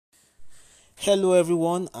Hello,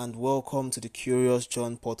 everyone, and welcome to the Curious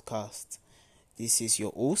John podcast. This is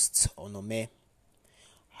your host, Onome.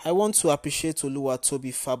 I want to appreciate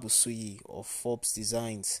Oluwatobi Fabusuyi of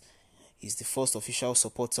fobs-designs. He's the first official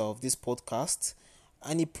supporter of this podcast,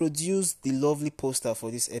 and he produced the lovely poster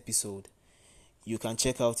for this episode. You can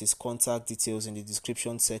check out his contact details in the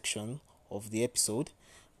description section of the episode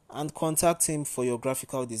and contact him for your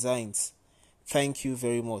graphical designs. Thank you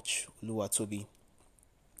very much, Oluwatobi.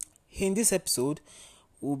 In this episode,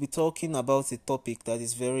 we'll be talking about a topic that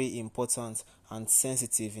is very important and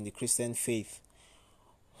sensitive in the Christian faith.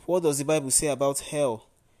 What does the Bible say about hell?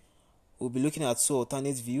 We'll be looking at two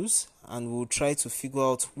alternate views and we'll try to figure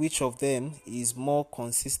out which of them is more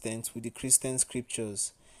consistent with the Christian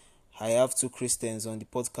scriptures. I have two Christians on the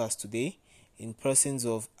podcast today in persons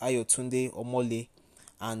of Ayotunde Omole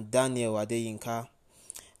and Daniel Adeyinka,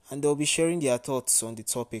 and they'll be sharing their thoughts on the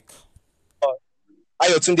topic.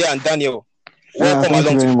 Ayotunde and Daniel, welcome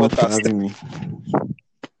along to the podcast.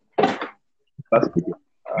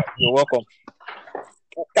 You're welcome.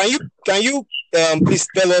 Can you please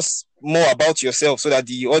tell us more about yourself so that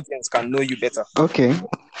the audience can know you better? Okay.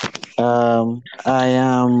 I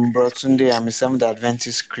am Ayotunde. I'm a Seventh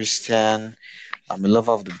Adventist Christian. I'm a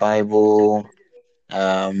lover of the Bible.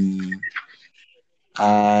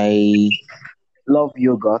 I love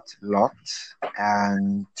yogurt a lot,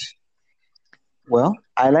 and well,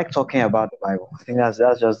 I like talking about the Bible. I think that's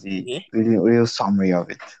just the real summary of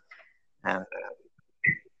it. And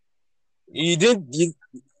do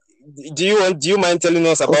you mind telling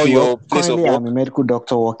us about your place of work? I'm a medical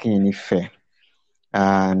doctor working in Ife.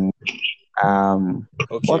 And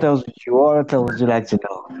what else would you like to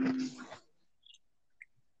know?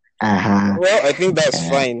 Well, I think that's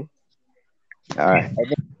fine. All right.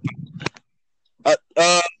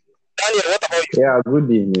 Daniel, what about you? Yeah, good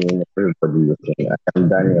evening, everybody. I'm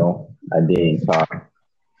Daniel Adeyinka.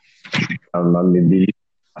 I'm a believer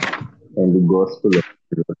in the gospel of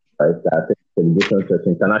Jesus Christ at Celebration Church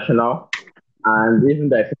International. And even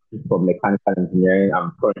though I finished from mechanical engineering,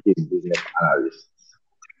 I'm currently a business analyst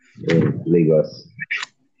in Lagos.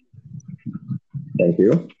 Thank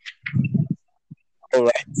you. All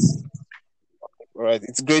right.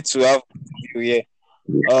 It's great to have you here.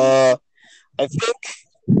 I think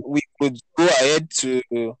we could go ahead to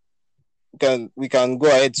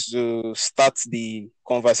start the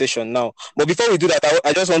conversation now. But before we do that,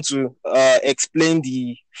 I just want to explain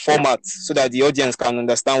the format so that the audience can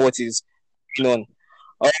understand what is going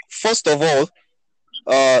on. First of all,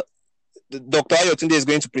 Dr. Ayotunde is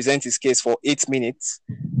going to present his case for 8 minutes.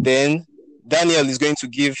 Then Daniel is going to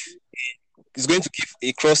give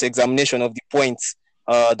a cross-examination of the points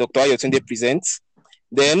Dr. Ayotunde presents.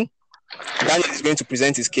 Then Daniel is going to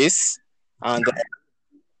present his case, and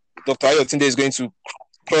Dr. Ayotunde is going to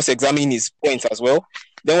cross-examine his points as well.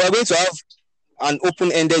 Then we're going to have an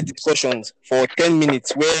open-ended discussion for 10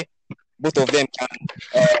 minutes where both of them can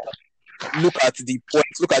look at the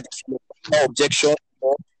points, look at the objection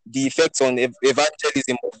or the effects on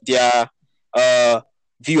evangelism of their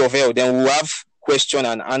view of hell. Then we'll have question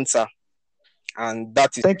and answer. And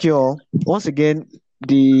that is... Thank you all. Once again,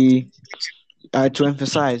 to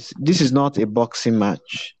emphasize, this is not a boxing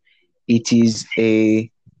match. It is a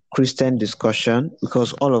Christian discussion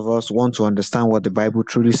because all of us want to understand what the Bible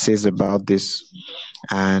truly says about this,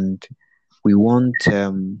 and we want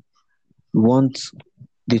the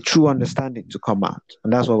true understanding to come out,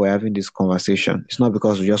 and that's why we're having this conversation. It's not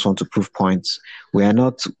because we just want to prove points. We are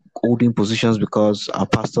not holding positions because our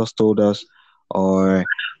pastors told us or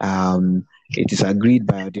it is agreed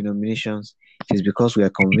by our denominations. It is because we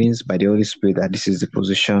are convinced by the Holy Spirit that this is the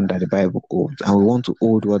position that the Bible holds, and we want to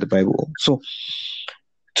hold what the Bible holds. So,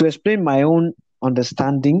 to explain my own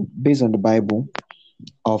understanding based on the Bible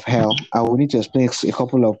of hell, I will need to explain a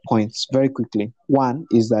couple of points very quickly. One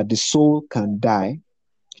is that the soul can die.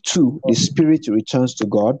 Two, the spirit returns to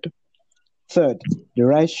God. Third, the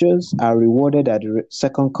righteous are rewarded at the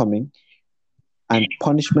second coming, and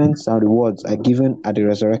punishments and rewards are given at the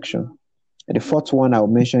resurrection. And the fourth one I will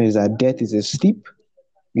mention is that death is a sleep.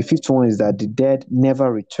 The fifth one is that the dead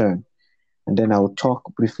never return. And then I will talk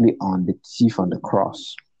briefly on the thief on the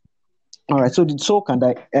cross. All right, so the soul can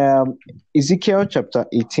die. Ezekiel chapter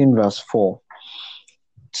 18 verse 4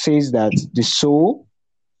 says that the soul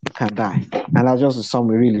can die. And that's just a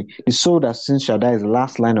summary, really. The soul that sins shall die is the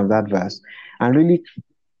last line of that verse. And really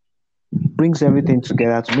brings everything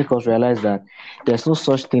together to make us realize that there's no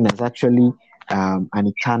such thing as actually an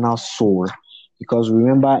eternal soul. Because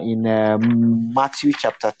remember in Matthew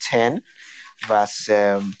chapter 10, verse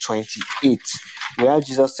 28, we have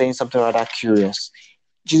Jesus saying something rather curious.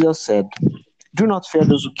 Jesus said, Do not fear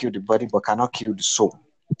those who kill the body but cannot kill the soul,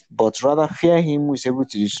 but rather fear him who is able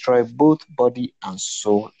to destroy both body and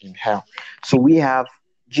soul in hell. So we have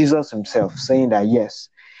Jesus himself saying that yes,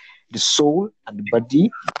 the soul and the body,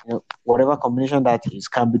 whatever combination that is,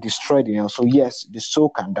 can be destroyed in hell. So yes, the soul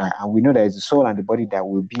can die, and we know that it's the soul and the body that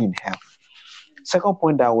will be in hell. Second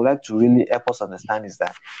point that I would like to really help us understand is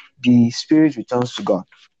that the spirit returns to God.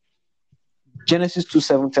 Genesis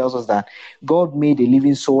 2:7 tells us that God made a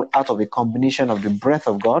living soul out of a combination of the breath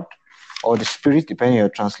of God, or the spirit, depending on your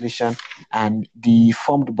translation, and the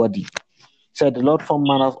formed body. Said the Lord formed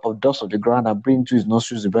man out of dust of the ground and breathed into his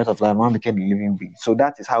nostrils the breath of life. Man became a living being. So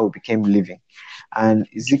that is how it became living. And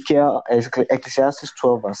Ecclesiastes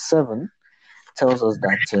 12:7 tells us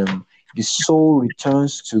that the soul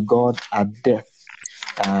returns to God at death.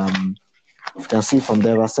 You can see from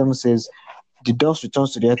there, verse 7 says, the dust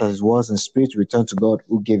returns to the earth as it was, and spirit returns to God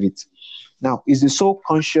who gave it. Now, is the soul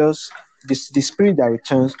conscious? The spirit that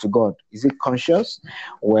returns to God, is it conscious?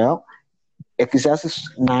 Well,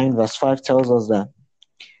 Ecclesiastes 9:5 tells us that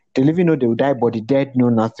the living know they will die, but the dead know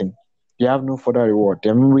nothing. They have no further reward.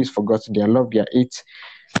 Their memory is forgotten. Their love, their hate,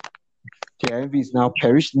 their envy is now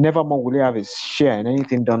perished. Nevermore will they have a share in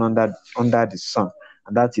anything done under the sun.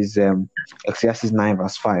 And that is Ecclesiastes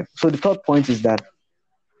 9:5. So the third point is that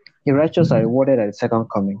the righteous are rewarded at the second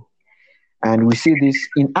coming. And we see this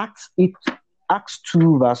in Acts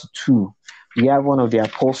 2:2. We have one of the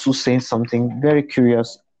apostles saying something very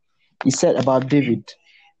curious. He said about David.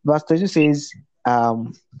 Verse 32 says,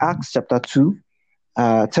 Acts chapter 2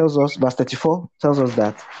 tells us, verse 34 tells us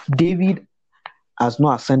that David has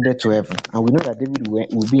not ascended to heaven. And we know that David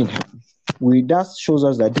will be in heaven. That shows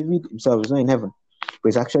us that David himself is not in heaven, but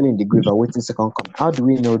is actually in the grave awaiting second coming. How do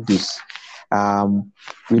we know this?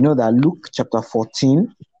 We know that Luke chapter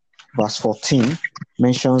 14, verse 14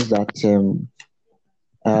 mentions that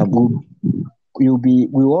we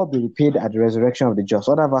will all be repaid at the resurrection of the just.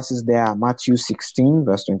 Other verses there are Matthew 16,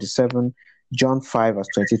 verse 27, John 5, verse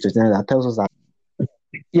 20-29, that tells us that.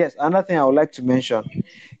 Yes, another thing I would like to mention,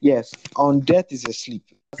 yes, on death is a sleep.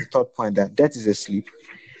 That's the third point, that death is a sleep.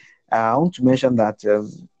 I want to mention that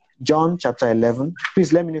John chapter 11,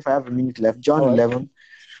 please let me know if I have a minute left. John 11,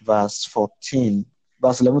 verse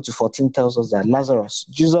 11 to 14 tells us that Lazarus,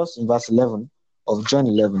 Jesus in verse 11 of John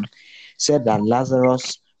 11, said that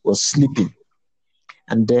Lazarus was sleeping.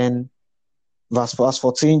 And then verse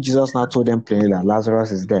 14, Jesus now told them plainly that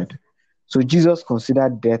Lazarus is dead. So Jesus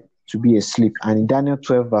considered death to be a sleep. And in Daniel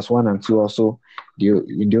 12, verse 1 and 2 also,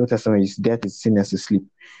 in the Old Testament, death is seen as a sleep.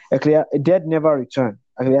 Death never returned.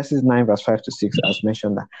 Ecclesiastes 9, verse 5-6, as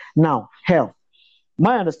mentioned that. Now, hell.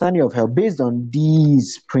 My understanding of hell, based on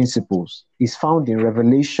these principles, is found in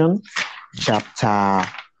Revelation chapter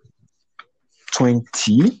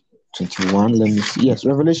 21. Let me see. Yes,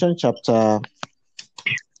 Revelation chapter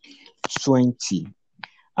 20.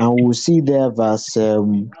 And we'll see there verse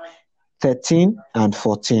 13 and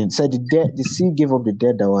 14. So the sea gave up the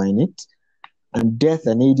dead that were in it, and death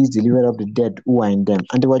and Hades delivered up the dead who were in them.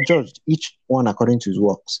 And they were judged, each one according to his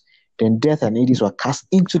works. Then death and Hades were cast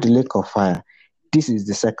into the lake of fire. This is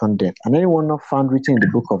the second death. And anyone not found written in the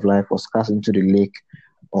book of life was cast into the lake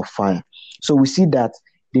of fire. So we see that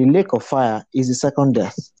the lake of fire is the second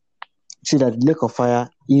death. See that the lake of fire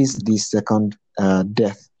is the second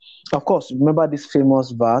death. Of course, remember this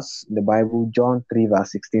famous verse in the Bible, John 3,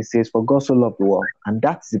 verse 16 says, for God so loved the world. And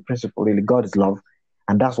that's the principle, really. God is love.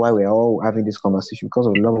 And that's why we're all having this conversation. Because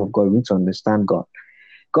of the love of God, we need to understand God.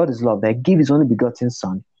 God is love, that gave his only begotten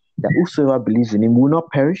Son, that whosoever believes in him will not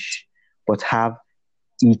perish, but have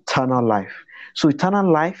eternal life. So eternal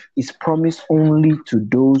life is promised only to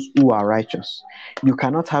those who are righteous. You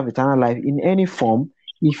cannot have eternal life in any form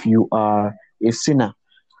if you are a sinner.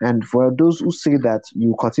 And for those who say that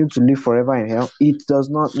you continue to live forever in hell, it does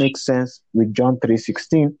not make sense with John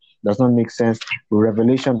 3:16, does not make sense with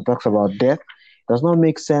Revelation that talks about death, does not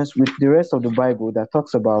make sense with the rest of the Bible that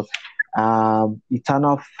talks about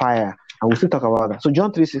eternal fire. And we'll still talk about that. So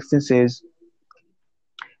John 3:16 says,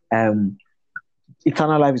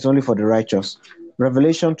 eternal life is only for the righteous.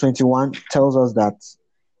 Revelation 21 tells us that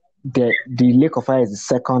the lake of fire is the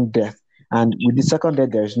second death. And with the second death,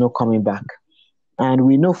 there is no coming back. And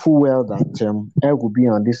we know full well that hell will be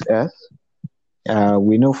on this earth.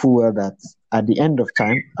 We know full well that at the end of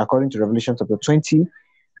time, according to Revelation chapter 20,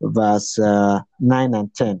 verse 9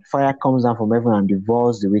 and 10, fire comes down from heaven and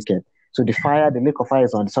devours the wicked. So the lake of fire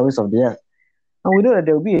is on the surface of the earth. And we know that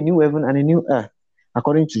there will be a new heaven and a new earth,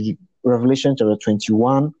 according to Revelation chapter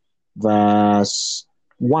 21, verse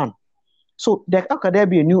 1. So how can there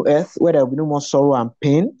be a new earth where there will be no more sorrow and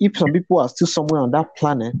pain if some people are still somewhere on that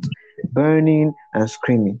planet burning and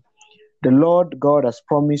screaming? The Lord God has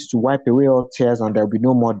promised to wipe away all tears, and there will be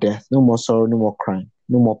no more death, no more sorrow, no more crying,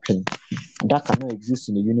 no more pain. That cannot exist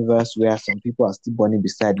in a universe where some people are still burning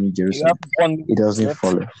beside New You have Jerusalem. 1 minute It doesn't left.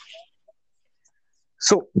 follow.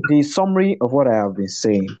 So the summary of what I have been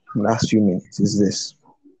saying in the last few minutes is this: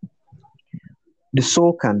 the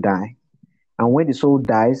soul can die, and when the soul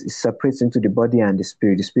dies, it separates into the body and the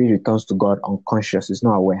spirit. The spirit returns to God unconscious, is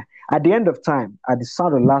not aware. At the end of time, at the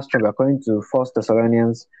sound of the last trumpet, according to 1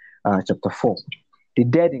 Thessalonians chapter 4, the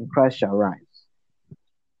dead in Christ shall rise,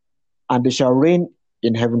 and they shall reign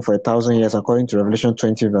in heaven for 1,000 years, according to Revelation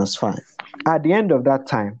 20, verse 5. At the end of that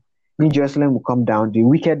time, New Jerusalem will come down, the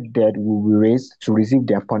wicked dead will be raised to receive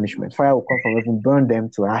their punishment. Fire will come from heaven, burn them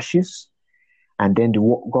to ashes, and then God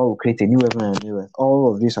will create a new heaven and a new earth.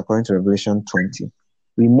 All of this according to Revelation 20.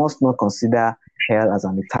 We must not consider hell as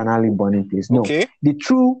an eternally burning place. No. Okay. The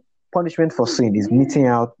true punishment for sin is missing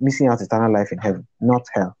out eternal life in heaven, not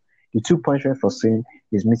hell. The true punishment for sin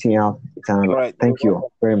is missing out eternal life. Right. Thank you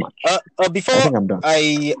all very much. Before I think I'm done.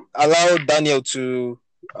 I allow Daniel to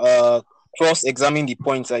cross-examine the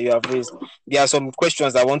points that you have raised, there are some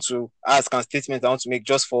questions I want to ask and statements I want to make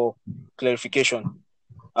just for clarification.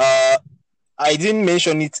 I didn't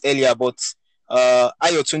mention it earlier, but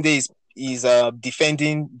Ayotunde is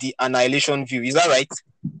defending the annihilation view. Is that right?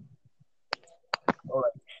 All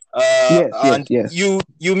right. Yes.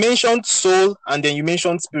 You mentioned soul, and then you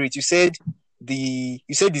mentioned spirit. You said the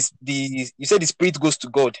spirit goes to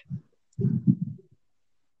God.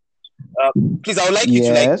 Please, I would like you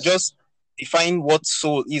to just define what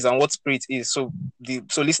soul is and what spirit is, so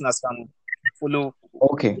listeners can follow.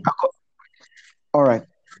 Okay. All right.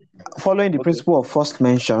 Following the principle of first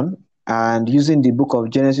mention and using the book of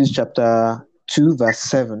Genesis chapter 2 verse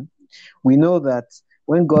 7, we know that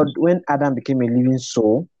when Adam became a living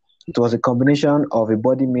soul, it was a combination of a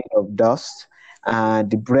body made of dust and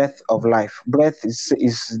the breath of life. Breath is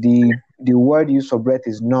the word used for breath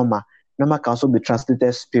is pneuma. Pneuma can also be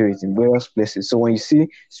translated spirit in various places. So when you see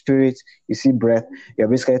spirit, you see breath, you're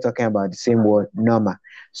basically talking about the same word, pneuma.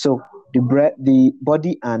 So the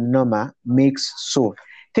body and pneuma makes soul.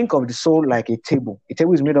 Think of the soul like a table. A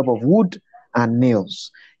table is made up of wood and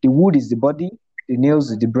nails. The wood is the body, the nails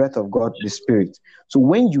is the breath of God, the spirit. So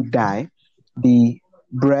when you die, the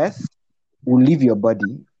breath will leave your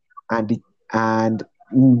body, and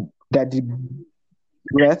that the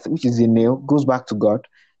breath, which is the nail, goes back to God.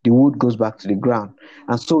 The wood goes back to the ground.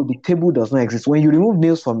 And so the table does not exist. When you remove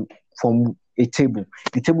nails from a table,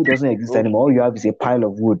 the table doesn't exist anymore. All you have is a pile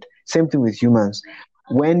of wood. Same thing with humans.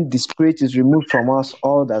 When the spirit is removed from us,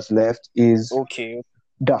 all that's left is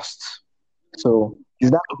dust. So is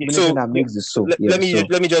that combination that makes the soul? Let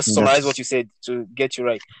me just summarize what you said to get you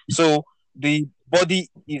right. So the body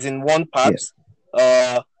is in one part. Yes.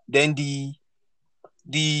 Then the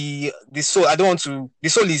soul. The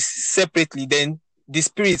soul is separately. Then the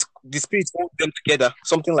spirit holds them together.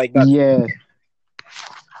 Something like that. Yeah.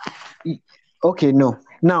 Okay. No.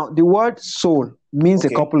 Now the word soul means a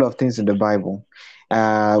couple of things in the Bible. We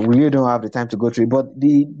really don't have the time to go through it, but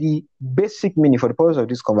the basic meaning for the purpose of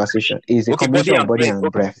this conversation is a combination of body and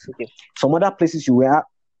breath. Some other places you were,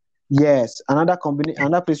 yes, another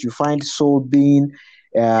place you find soul being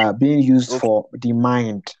used for the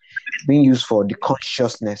mind, being used for the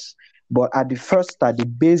consciousness. But at the first start, the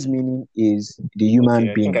base meaning is the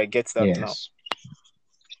human being. I think I get that now.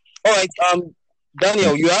 All right,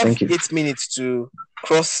 Daniel, you have 8 minutes to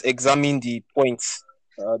cross-examine the points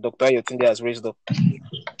Dr. Ayotunde has raised up.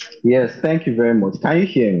 Yes, thank you very much. Can you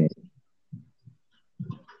hear me?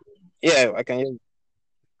 Yeah, I can hear you.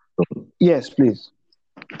 Yes, please.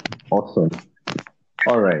 Awesome.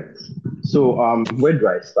 All right. So, where do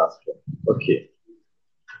I start from? Okay.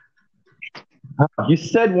 You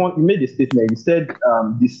made a statement. You said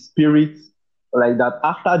the spirit, like that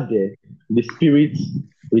after death, the spirit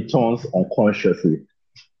returns unconsciously.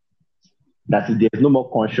 That there's no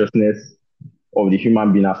more consciousness of the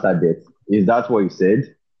human being after death. Is that what you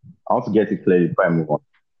said? I want to get it clear before I move on.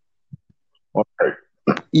 All right.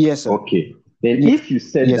 Yes, sir. Okay. Then if you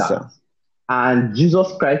said that, sir. And Jesus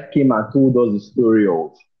Christ came and told us the story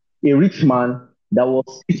of a rich man that was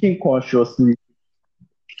speaking consciously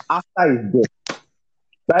after his death.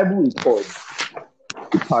 The Bible is called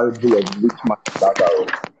the parable of the rich man and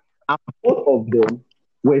Lazarus. And both of them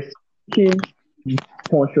were speaking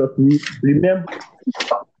consciously. Remember,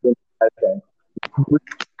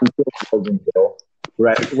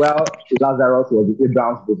 right? Well, Lazarus was in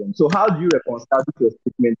Abraham's bosom. So how do you reconcile this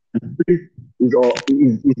statement? The spirit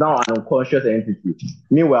is now an unconscious entity.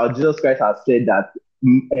 Meanwhile, Jesus Christ has said that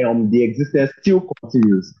the existence still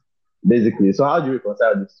continues, basically. So how do you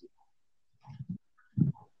reconcile this two?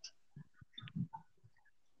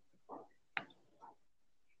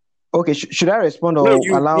 Okay, should I respond No,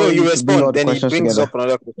 or allow you you to bring all respond. the Then he questions brings together? up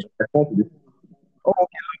another question. Oh,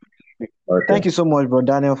 Okay. thank you so much, bro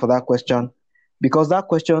Daniel, for that question. Because that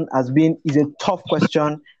question is a tough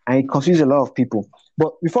question and it confuses a lot of people.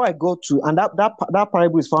 But before I go to that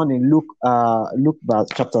parable is found in Luke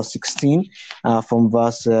chapter 16, from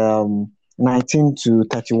verse 19 to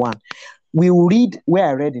 31. We will read where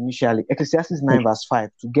I read initially, Ecclesiastes 9 verse 5,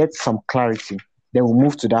 to get some clarity. Then we'll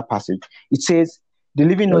move to that passage. It says, "The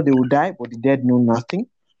living know they will die, but the dead know nothing,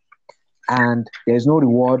 and there is no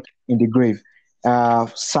reward in the grave."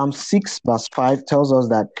 Psalm 6 verse 5 tells us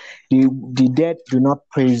that the dead do not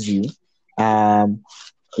praise you. Psalm,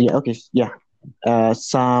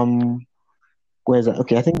 where is that?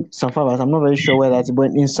 Okay, I think Psalm 5 verse, I'm not very sure where that's,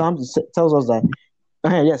 but in Psalms it tells us that,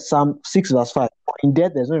 yes, Psalm 6 verse 5, "In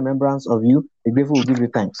death there's no remembrance of you, the grateful will give you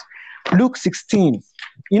thanks." Luke 16,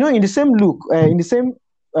 in the same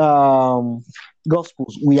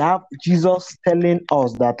Gospels, we have Jesus telling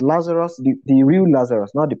us that Lazarus, the real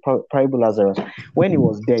Lazarus, not the parable Lazarus, when he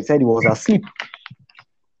was dead, he said he was asleep.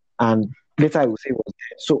 And later he will say he was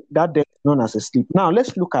dead. So that death is known as a sleep. Now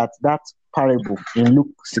let's look at that parable in Luke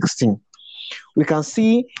 16. We can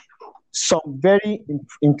see some very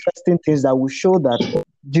interesting things that will show that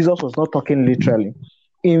Jesus was not talking literally.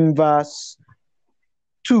 In verse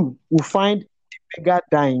 2, we find the beggar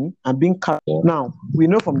dying and being cast. Now, we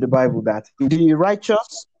know from the Bible that the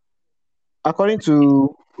righteous, according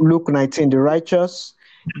to Luke 19, the righteous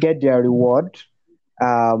get their reward.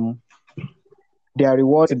 Their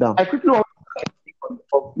reward down. I quickly want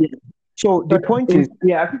So the point is,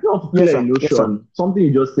 I quickly want to clear a notion. Something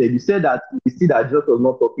you just said. You said that you see that Jesus was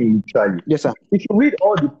not talking literally. Yes, sir. If you read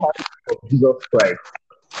all the parables of Jesus Christ,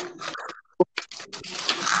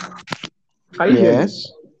 can you hear me?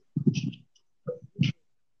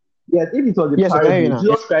 Yes, if it was a parable,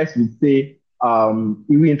 Jesus Christ would say,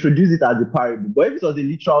 he will introduce it as a parable. But if it was a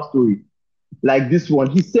literal story, like this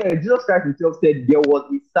one, Jesus Christ himself said there was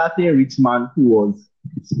a certain rich man who was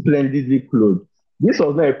splendidly clothed. This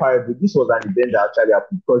was not a parable. This was an event that actually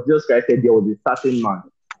happened, because Jesus Christ said there was a certain man.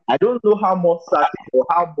 I don't know how more certain or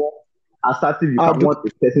how more assertive you can want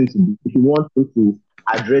a person to be if you want to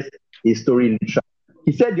address a story literally.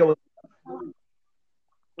 He said there was.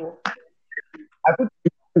 I put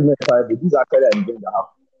this is actually an event that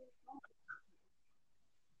happened.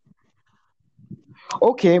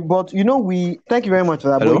 Okay, but thank you very much for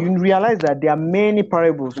that. Hello? But you realize that there are many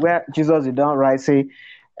parables where Jesus did not say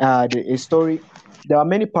a story. There are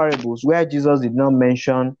many parables where Jesus did not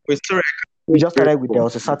mention. We just started with there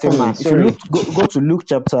was a certain man. If you go to Luke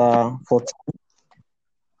chapter 14.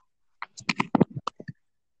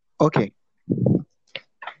 Okay.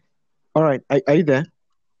 All right. Are you there?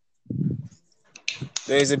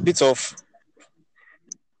 There is a bit of.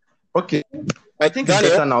 Okay. I think it's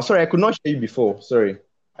better now. Sorry, I could not hear you before. Sorry.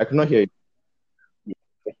 I could not hear you.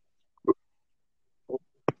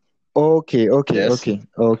 Okay.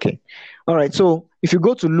 All right. So if you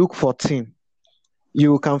go to Luke 14,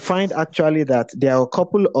 you can find actually that there are a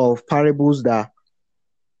couple of parables that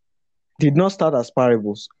did not start as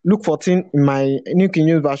parables. Luke 14, in my New King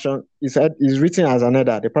James Version, is written as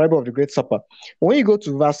another, the parable of the Great Supper. When you go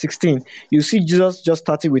to verse 16, you see Jesus just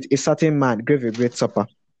started with a certain man gave a great supper.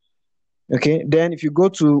 Okay, then if you go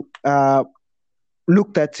to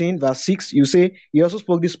Luke 13, verse 6, you say he also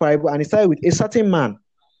spoke this parable and he started with a certain man.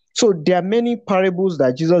 So there are many parables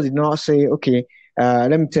that Jesus did not say, okay,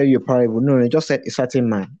 let me tell you a parable. No, he just said a certain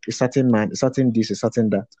man, a certain this, a certain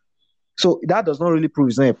that. So that does not really prove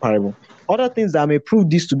it's not a parable. Other things that may prove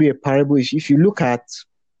this to be a parable is if you look at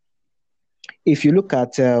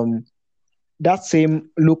that same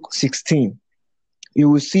Luke 16, you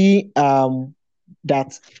will see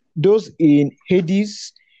that those in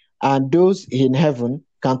Hades and those in heaven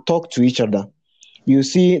can talk to each other. You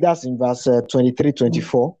see that's in verse 23,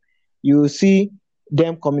 24. You will see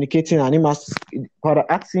them communicating, and him asking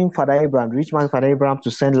Father Abraham, rich man Father Abraham,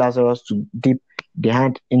 to send Lazarus to dip the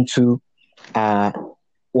hand into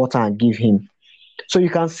water and give him. So you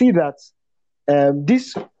can see that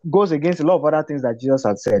this goes against a lot of other things that Jesus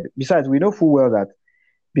had said. Besides, we know full well that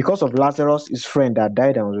because of Lazarus, his friend that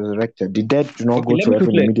died and was resurrected, the dead do not go to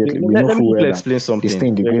heaven immediately. We know full well that they stay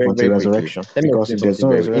in the grave until resurrection. Because if there's no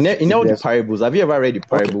resurrection, in all the parables, have you ever read the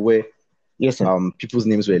parable where yes, people's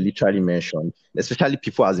names were literally mentioned, especially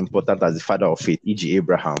people as important as the father of faith, e.g.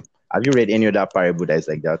 Abraham? Have you read any other parable that is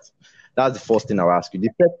like that? That's the first thing I'll ask you.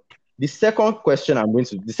 The second thing I'm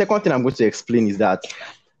going to explain is that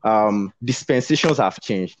dispensations have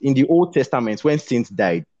changed. In the Old Testament, when saints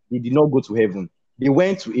died, they did not go to heaven. They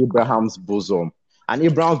went to Abraham's bosom. And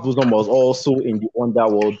Abraham's bosom was also in the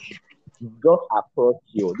underworld. just across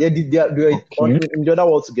here. They're Okay. in the other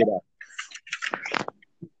world together.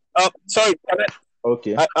 Sorry,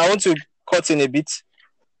 Okay. I want to cut in a bit.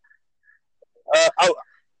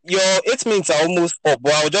 Your 8 minutes are almost up,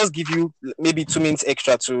 but I'll just give you maybe 2 minutes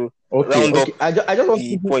extra to round up I just want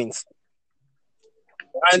the to points.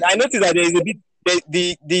 And I noticed that there is a bit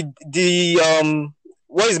the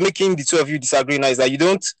what is making the two of you disagree now is that you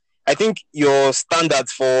don't. I think your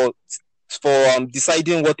standards for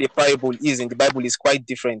deciding what a parable is in the Bible is quite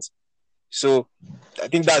different. So I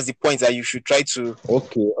think that's the point that you should try to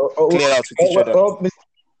clear out with each other.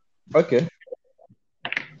 Okay.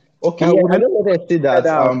 Okay, I yeah, I wouldn't just wanted to say that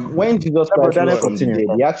that when Jesus Christ Daniel rose from the continue.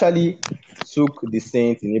 dead, he actually took the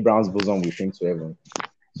saints in Abraham's bosom with him to heaven.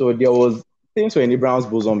 So there was saints were in Abraham's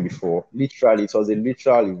bosom before. Literally, it was a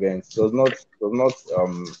literal event. It was not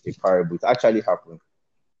a parable. It actually happened.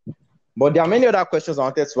 But there are many other questions I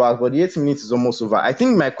wanted to ask, but the 8 minutes is almost over. I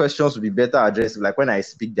think my questions will be better addressed like when I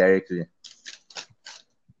speak directly.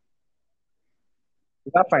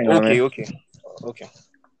 Is that fine? Okay.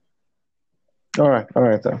 All right. All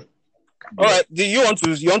right. Do you want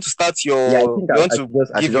to start your? Yeah, I think you want I to should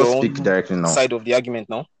just give your speak own directly now. side of the argument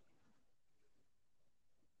now?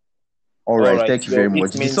 All right, thank you very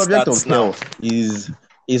much. The subject of hell now.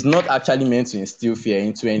 is not actually meant to instill fear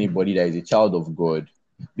into anybody that is a child of God,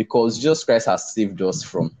 because Jesus Christ has saved us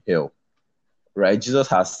from hell. Right? Jesus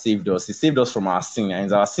has saved us. He saved us from our sin, and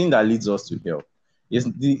it's our sin that leads us to hell. It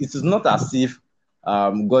is not as if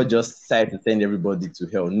God just decided to send everybody to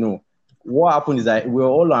hell. No. What happened is that we're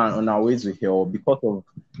all on our way to hell because of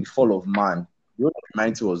the fall of man. The whole of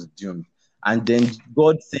humanity was doomed. And then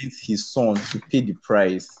God sent his son to pay the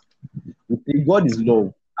price. God is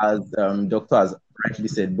love, as Doctor has rightly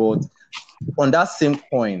said, but on that same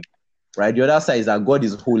coin, right, the other side is that God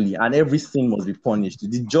is holy and every sin must be punished.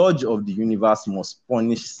 The judge of the universe must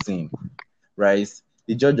punish sin, right?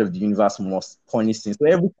 The judge of the universe must punish sin. So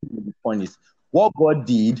everything will be punished. What God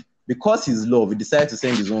did, because his love, he decided to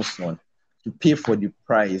send his own son to pay for the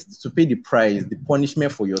price, the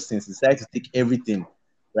punishment for your sins. He decided to take everything,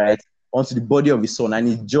 right, onto the body of his son, and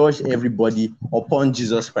he judged everybody upon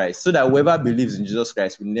Jesus Christ, so that whoever believes in Jesus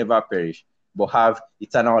Christ will never perish, but have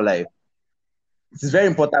eternal life. It is very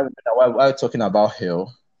important while we're talking about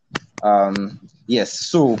hell. Yes,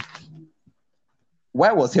 so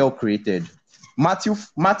why was hell created? Matthew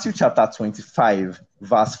chapter 25,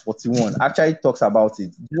 verse 41 actually talks about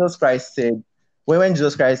it. Jesus Christ said, when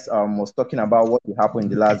Jesus Christ was talking about what will happen in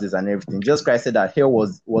the last days and everything, Jesus Christ said that hell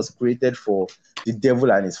was created for the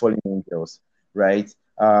devil and his fallen angels, right?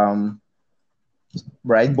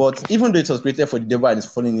 Right, but even though it was created for the devil and his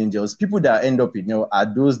fallen angels, people that end up in hell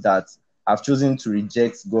are those that have chosen to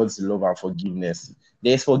reject God's love and forgiveness.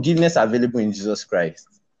 There is forgiveness available in Jesus Christ.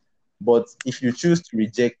 But if you choose to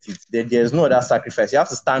reject it, then there's no other sacrifice. You have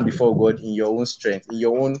to stand before God in your own strength, in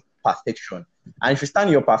your own perfection. And if you stand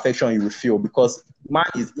in your perfection, you will fail, because man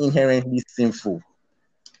is inherently sinful.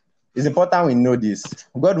 It's important we know this.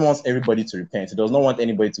 God wants everybody to repent. He does not want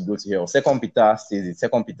anybody to go to hell. 2 Peter says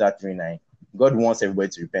it, 2 Peter 3:9. God wants everybody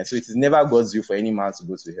to repent. So it is never God's will for any man to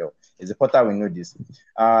go to hell. It's important we know this.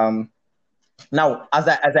 Now, as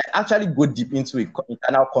I actually go deep into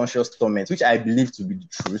eternal conscious torment, which I believe to be the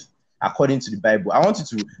truth, according to the Bible, I want you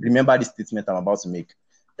to remember this statement I'm about to make,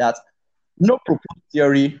 that no proposed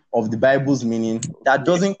theory of the Bible's meaning that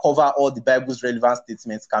doesn't cover all the Bible's relevant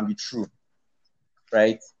statements can be true,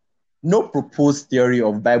 right? No proposed theory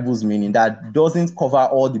of Bible's meaning that doesn't cover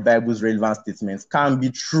all the Bible's relevant statements can be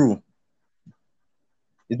true.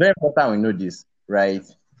 It's very important we know this, right?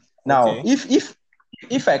 Now,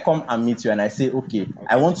 if I come and meet you and I say, okay,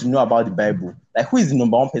 I want to know about the Bible, like, who is the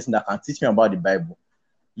number one person that can teach me about the Bible?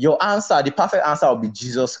 Your answer, the perfect answer, will be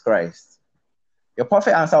Jesus Christ. Your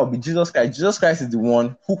perfect answer will be Jesus Christ. Jesus Christ is the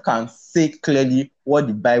one who can say clearly what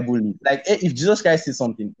the Bible is. Like, if Jesus Christ says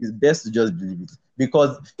something, it's best to just believe it.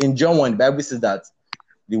 Because in John 1, the Bible says that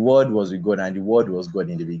the Word was with God and the Word was God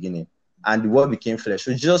in the beginning. And the Word became flesh.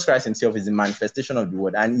 So Jesus Christ himself is the manifestation of the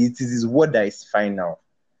Word. And it is his Word that is final.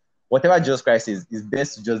 Whatever Jesus Christ says, it's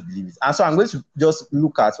best to just believe it. And so I'm going to just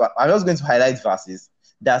I'm just going to highlight verses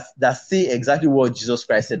that say exactly what Jesus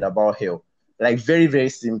Christ said about hell. Like, very, very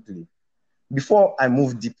simply. Before I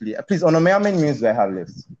move deeply, please, how many minutes do I have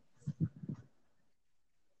left?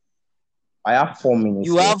 I have 4 minutes.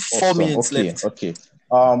 You have 4 minutes left. Okay.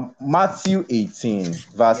 Matthew 18,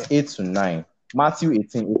 verse 8 to 9. Matthew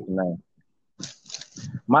 18, 8 to 9.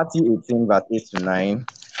 Matthew 18, verse 8 to 9.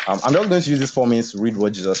 I'm just going to use this 4 minutes to read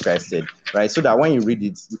what Jesus Christ said, right? So that when you read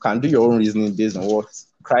it, you can do your own reasoning based on what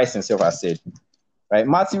Christ himself has said, right?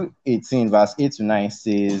 Matthew 18, verse 8 to 9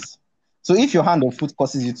 says, So if your hand or foot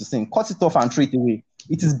causes you to sin, cut it off and throw it away.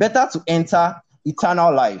 It is better to enter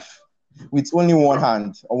eternal life with only one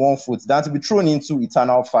hand or one foot than to be thrown into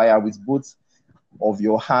eternal fire with both of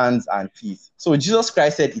your hands and feet. So Jesus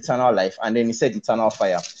Christ said eternal life, and then he said eternal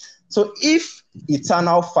fire. So if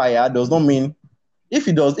eternal fire does not mean, if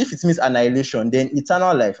it means annihilation, then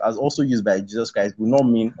eternal life, as also used by Jesus Christ, will not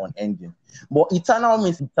mean unending. But eternal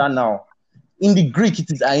means eternal. In the Greek,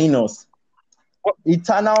 it is ainos.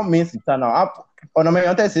 Eternal means eternal. Onome, you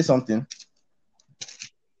want to say something?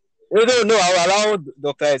 No, I'll allow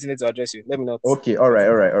Dr. Ayotunde to address you. Let me not. Okay, all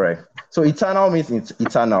right. So eternal means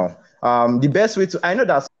eternal. The best way to, I know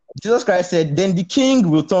that Jesus Christ said, then the king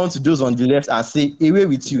will turn to those on the left and say, away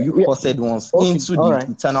with you, you cursed ones, into the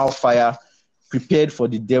eternal fire prepared for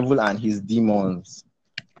the devil and his demons.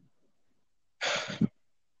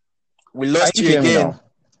 We lost you again.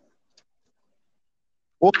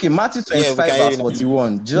 Okay, Matthew 25 verse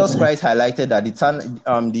 41. Jesus Christ highlighted that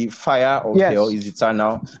the fire of hell is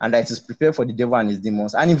eternal and that it is prepared for the devil and his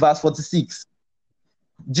demons. And in verse 46,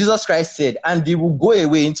 Jesus Christ said, and they will go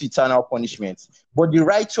away into eternal punishment, but the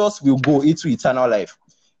righteous will go into eternal life.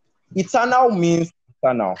 Eternal means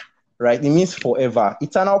eternal, right? It means forever.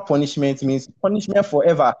 Eternal punishment means punishment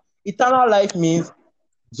forever. Eternal life means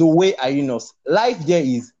Zoe Ainos. Life there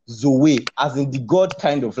is Zoe, as in the God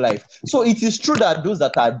kind of life. So it is true that those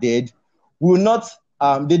that are dead will not,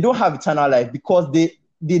 they don't have eternal life because they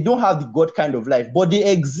don't have the God kind of life, but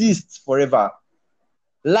they exist forever.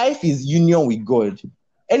 Life is union with God.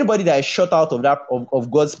 Anybody that is shut out of that of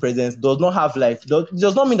God's presence does not have life.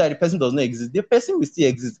 Does not mean that the person does not exist. The person will still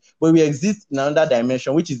exist, but we exist in another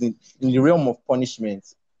dimension, which is in the realm of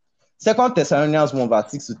punishment. 2 Thessalonians 1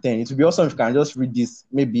 verse 6 to 10. It will be awesome if you can just read this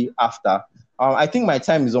maybe after. I think my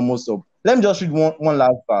time is almost up. Let me just read one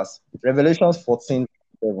last verse. Revelation 14 verse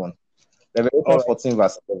 11. Revelation 14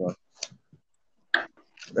 verse 11.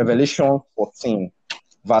 Revelation 14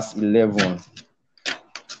 verse 11.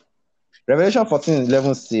 Revelation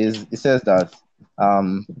 14:11 says, it says that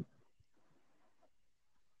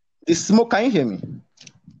the smoke, can you hear me?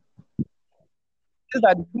 It says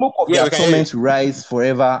that the smoke of their torment will rise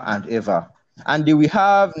forever and ever, and they will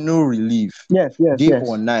have no relief, day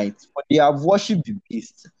or night, for they have worshipped the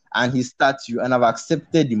beast and his statue and have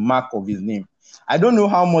accepted the mark of his name. I don't know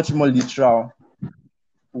how much more literal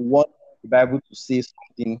what the Bible to say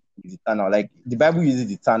something is eternal. Like the Bible uses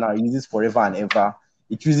eternal, it uses forever and ever.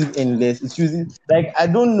 It uses endless. It uses, like, I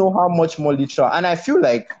don't know how much more literal. And I feel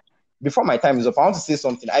like, before my time is up, I want to say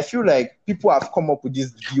something. I feel like people have come up with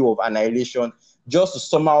this view of annihilation just to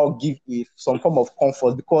somehow give some form of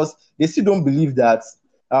comfort because they still don't believe that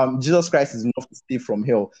Jesus Christ is enough to save from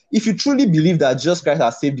hell. If you truly believe that Jesus Christ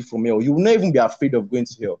has saved you from hell, you will not even be afraid of going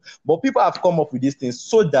to hell. But people have come up with these things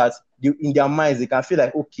so that in their minds, they can feel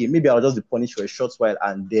like, okay, maybe I'll just be punished for a short while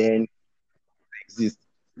and then exist.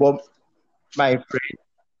 But my friend,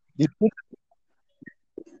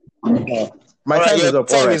 my time is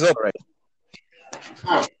up. All right.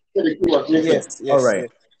 Yes. All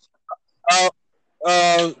right.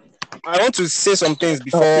 I want to say some things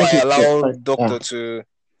before I allow Doctor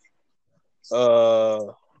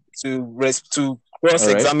to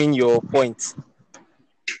cross-examine your point.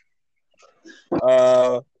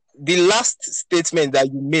 The last statement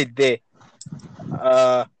that you made there,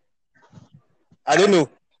 I don't know,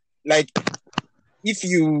 like if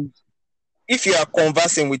you are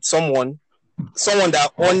conversing with someone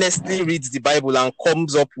that honestly reads the Bible and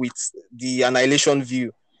comes up with the annihilation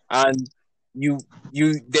view, and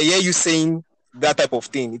they hear you saying that type of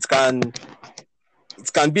thing, it can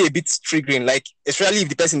be a bit triggering, like especially if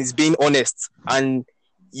the person is being honest and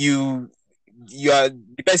the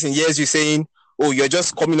person hears you saying, oh, you're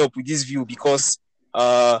just coming up with this view because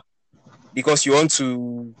you want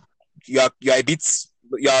to, you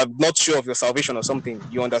are not sure of your salvation or something,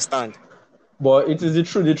 you understand? But it is the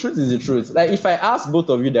truth. The truth is the truth. Like if I ask both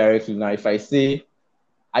of you directly now, if I say,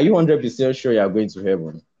 are you 100% sure you are going to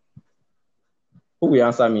heaven? Who will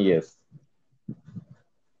answer me yes?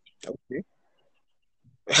 Okay.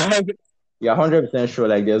 You're 100% sure,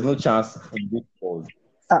 like there's no chance in this world.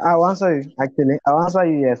 I'll answer you, actually. I'll answer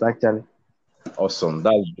you yes, actually. Awesome.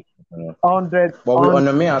 That's 100. But we on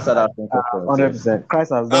the main answer that 100%.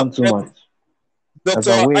 Christ has done too much.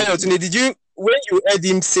 Dr. Ayotunde, did you, when you heard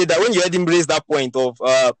him raise that point of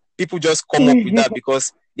people just come up with that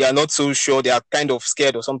because they are not so sure, they are kind of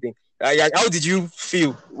scared or something, how did you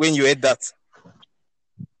feel when you heard that?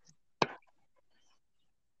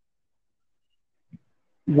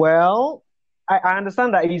 Well, I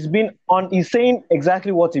understand that he's saying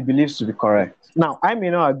exactly what he believes to be correct. Now, I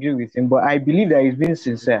may not agree with him, but I believe that he's being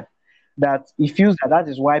sincere. that he feels that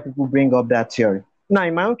is why people bring up that theory. Now,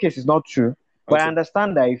 in my own case, it's not true, but I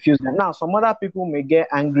understand that he feels that. Now, some other people may get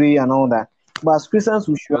angry and all that, but as Christians,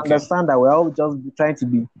 we should understand that we're all just trying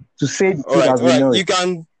to say the truth as we know it.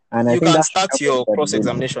 And I think can start your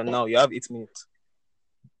cross-examination now. You have 8 minutes.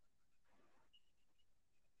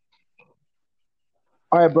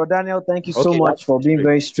 All right, bro Daniel, thank you so much for being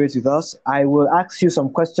very straight with us. I will ask you some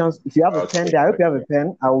questions. If you have a pen there, I hope you have a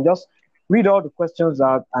pen. I will just read all the questions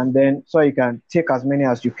out, and then so you can take as many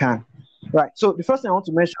as you can. Right. So the first thing I want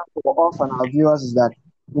to mention for us and our viewers is that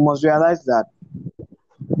we must realize that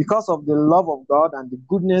because of the love of God and the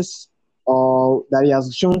goodness that He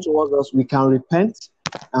has shown towards us, we can repent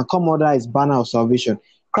and come under His banner of salvation.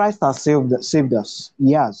 Christ has saved us.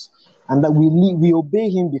 He has. And that we obey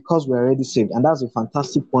Him because we're already saved. And that's a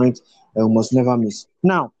fantastic point that we must never miss.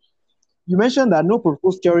 Now, you mentioned that no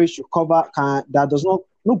proposed theory should cover that does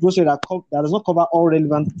not cover all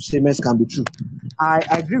relevant statements can be true. I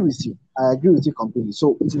agree with you. I agree with you completely.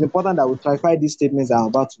 So it is important that we clarify these statements that I'm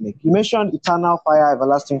about to make. You mentioned eternal fire,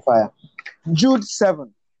 everlasting fire. Jude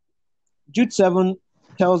 7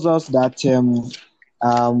 tells us that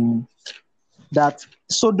that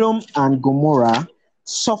Sodom and Gomorrah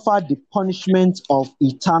suffered the punishment of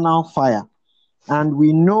eternal fire. And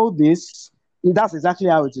we know this. That's exactly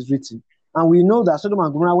how it is written. And we know that Sodom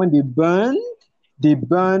and Gomorrah, when they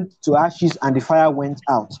burned to ashes and the fire went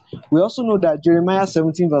out. We also know that Jeremiah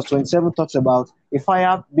 17 verse 27 talks about a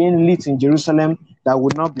fire being lit in Jerusalem that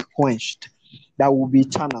would not be quenched, that will be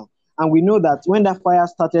eternal. And we know that when that fire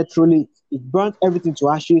started, truly, it burned everything to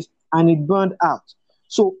ashes and it burned out.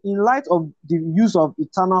 So in light of the use of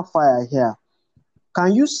eternal fire here,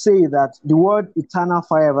 can you say that the word eternal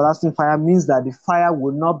fire, everlasting fire means that the fire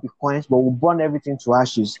will not be quenched but will burn everything to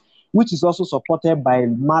ashes, which is also supported by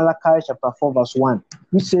Malachi chapter 4 verse 1,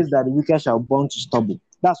 which says that the wicked shall burn to stubble?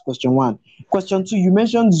 That's question 1. Question 2, you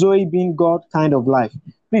mentioned Zoe being God kind of life.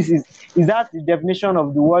 Please, is that the definition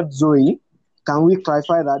of the word Zoe? Can we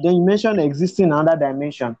clarify that? Then you mentioned existing in another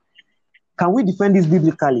dimension. Can we defend this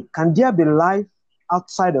biblically? Can there be life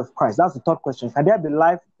outside of Christ? That's the third question. Can there be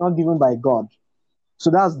life not given by God? So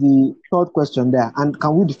that's the third question there. And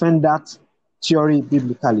can we defend that theory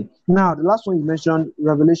biblically? Now, the last one you mentioned,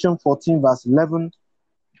 Revelation 14 verse 11.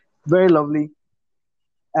 Very lovely.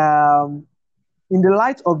 In the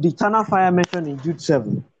light of the eternal fire mentioned in Jude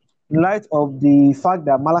 7, in light of the fact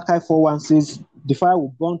that Malachi 4:1 says the fire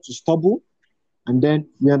will burn to stubble, and then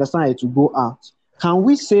we understand it will go out. Can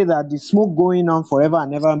we say that the smoke going on forever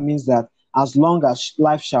and ever means that as long as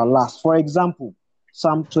life shall last? For example,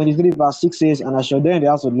 Psalm 23 verse 6 says, and I shall dwell in the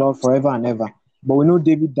house of the Lord forever and ever. But we know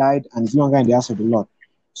David died and is no longer in the house of the Lord.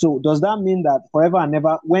 So does that mean that forever and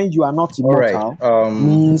ever, when you are not immortal,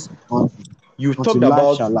 means you talked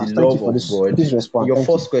about the love of God. Your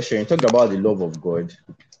first question, you talked about the love of God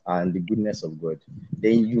and the goodness of God.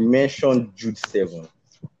 Then you mentioned Jude 7.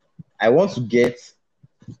 I want to get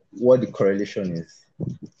what the correlation is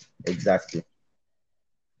exactly.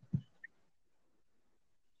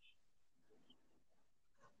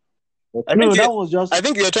 I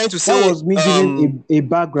think you're trying to say that was me giving a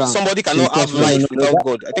background. Somebody cannot have life without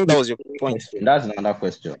God. I think that was your point. That's another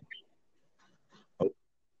question.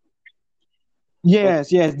 Yes.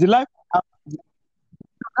 The life.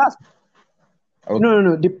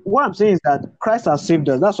 No. What I'm saying is that Christ has saved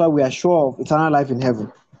us. That's why we are sure of eternal life in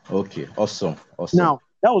heaven. Okay, awesome. Now,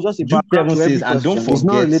 that was just a Jude 7 says, and don't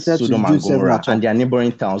forget Sodom and Gomorrah and their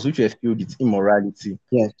neighboring towns, which were filled with immorality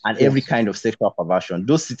and every kind of sexual perversion.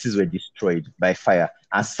 Those cities were destroyed by fire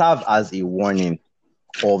and serve as a warning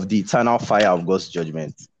of the eternal fire of God's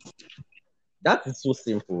judgment. That is so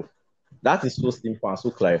simple. That is so simple and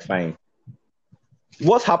so clarifying.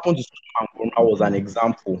 What happened to Sodom and Gomorrah was an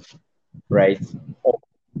example, right, of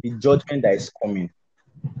the judgment that is coming.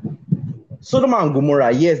 Sodom and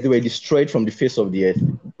Gomorrah, yes, they were destroyed from the face of the earth,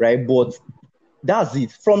 right? But that's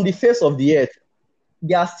it. From the face of the earth,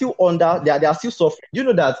 they are still under, they are still suffering. You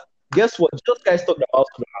know that, guess what? Jesus Christ talked about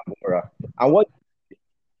Sodom and Gomorrah. And what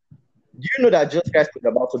do you know that Jesus Christ talked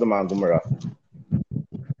about Sodom and Gomorrah?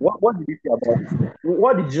 What did he say about it?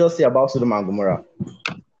 What did Jesus say about Sodom and Gomorrah?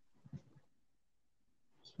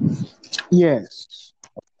 Yes.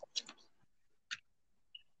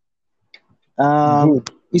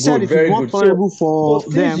 He said it is more tolerable for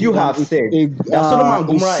them. You have said that Sodom and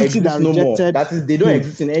Gomorrah exists no more. That is, they don't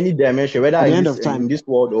exist in any dimension, whether it's in this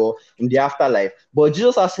world or in the afterlife. But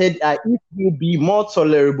Jesus has said that it will be more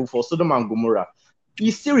tolerable for Sodom and Gomorrah.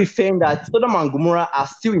 He's still referring that Sodom and Gomorrah are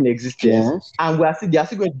still in existence, and they are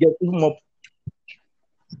still going to get even more.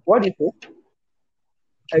 What do you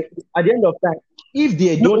say? At the end of time, if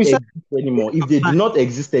they don't exist anymore, if they do not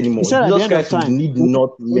exist anymore, Jesus Christ would need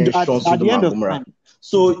not mention Sodom and Gomorrah.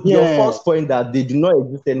 So your first point that they do not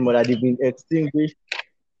exist anymore, that they've been extinguished.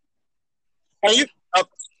 Can you,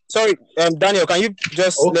 sorry, Daniel, can you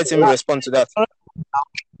just let him respond to that?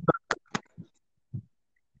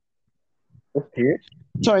 Okay.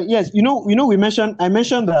 Sorry, yes, I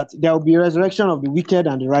mentioned that there will be resurrection of the wicked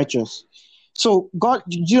and the righteous. So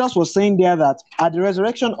Jesus was saying there that at the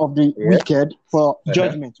resurrection of the wicked for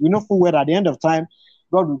judgment, we know full well at the end of time,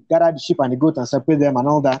 God will gather the sheep and the goat and separate them and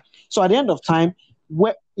all that. So at the end of time,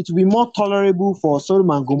 where it will be more tolerable for Sodom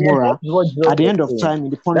and Gomorrah at the end of time in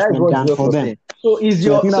the punishment than for them. So I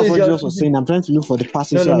think that's what Jesus was saying. I'm trying to look for the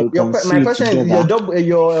passage so you can see my question it together. is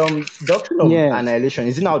your doctrine of annihilation,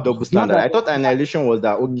 is it now double standard? I thought annihilation was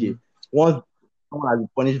that once someone has been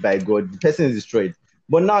punished by God, the person is destroyed.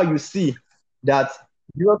 But now you see that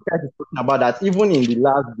Jesus Christ is talking about that even in the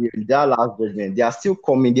last day, in their last judgment, they are still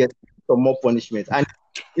coming there for more punishment. And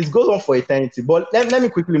it goes on for eternity. But let me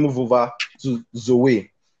quickly move over to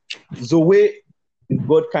Zoe. Zoe is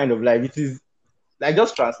God kind of life. It is, like,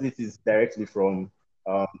 just translate it directly from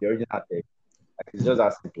the original text. It's just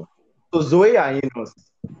as simple. So Zoe Ainos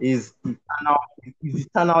is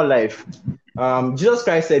eternal life. Jesus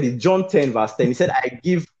Christ said it, John 10 verse 10. He said, I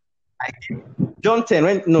give John 10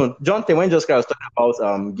 when Jesus Christ was talking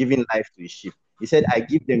about giving life to his sheep, he said, I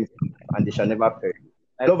give them and they shall never perish.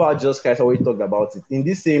 I love how Jesus Christ always talked about it. In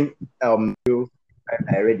this same video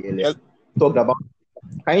I read earlier, talked about.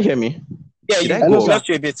 Can you hear me? Yeah, I lost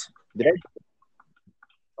you a bit.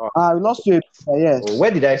 I lost you. Yes. Oh,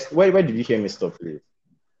 where did you hear me stop, please?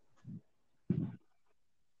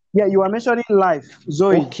 Yeah, you are mentioning life,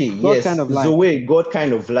 Zoe. Okay, God yes, kind of life. Zoe, God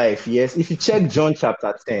kind of life. Yes, if you check John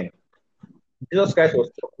chapter 10, Jesus Christ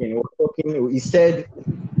was talking. He said,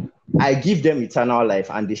 I give them eternal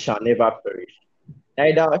life and they shall never perish.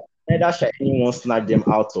 Neither shall anyone snatch them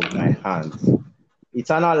out of my hand.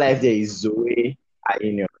 Eternal life there is Zoe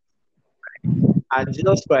Ainos. And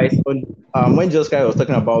Jesus Christ, when Jesus Christ was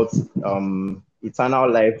talking about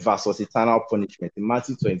eternal life versus eternal punishment in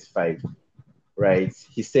Matthew 25, right?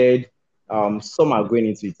 He said, some are going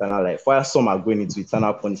into eternal life, while some are going into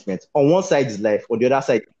eternal punishment. On one side is life, on the other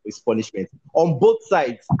side is punishment. On both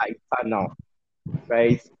sides are eternal,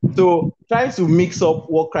 right? So trying to mix up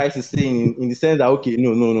what Christ is saying in the sense that, okay,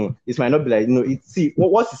 no, it might not be like,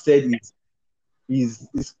 what he said is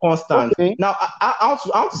constant. Okay. Now, I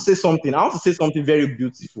want to say something. I want to say something very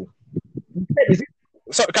beautiful.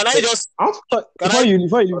 So can I just before you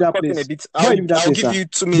leave that place a bit? I'll give you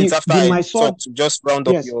 2 minutes after I talk to just round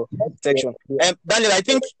up your section. Daniel, I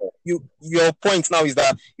think your point now is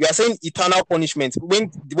that you are saying eternal punishment.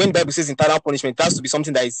 When the Bible says eternal punishment, it has to be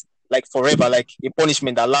something that is like forever, like a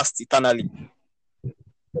punishment that lasts eternally.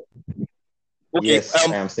 Okay, yes,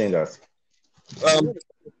 I am saying that.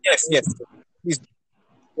 Yes. Please.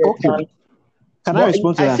 Okay. Can I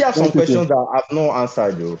respond to that? I still have some questions that I have no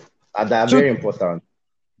answer though, and that are very important.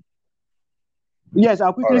 Yes,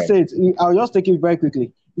 I'll quickly say it. I'll just take it very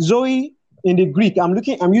quickly. Zoe, in the Greek, I'm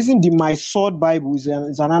using the My Sword Bible. It's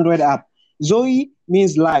an Android app. Zoe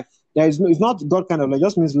means life. It's not God kind of life, it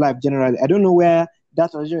just means life generally. I don't know where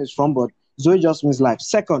that origin is from, but Zoe just means life.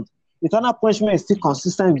 Second, eternal punishment is still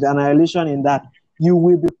consistent with annihilation in that you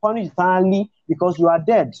will be punished eternally because you are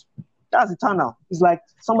dead. That's eternal. It's like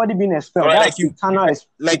somebody being expelled. Right, that's eternal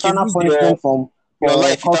punishment from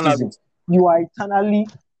life cultism. You are eternally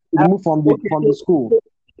removed from the school.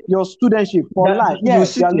 Your studentship for life.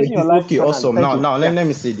 Yes, you are living your life. Okay, awesome. Now let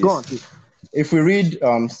me say this. Go on. If we read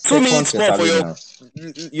 2 minutes more for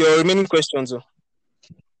your remaining questions.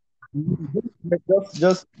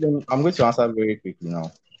 Just I'm going to answer very quickly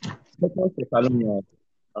now. 2 Thessalonians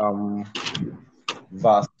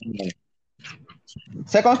verse 1.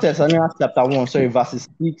 2 Thessalonians chapter 1, verses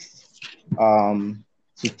 6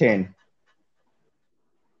 to 10.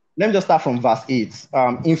 Let me just start from verse 8.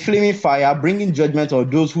 In flaming fire, bringing judgment on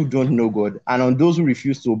those who don't know God and on those who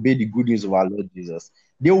refuse to obey the good news of our Lord Jesus.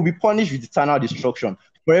 They will be punished with eternal destruction,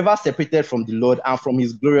 forever separated from the Lord and from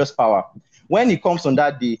his glorious power. When he comes on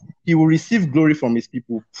that day, he will receive glory from his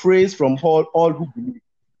people, praise from all who believe.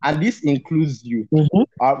 And this includes you,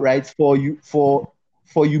 right? For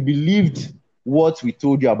you believed what we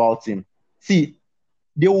told you about him. See,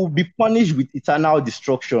 they will be punished with eternal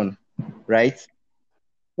destruction, right?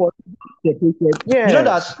 You know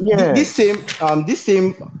that this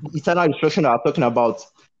same eternal destruction I'm talking about.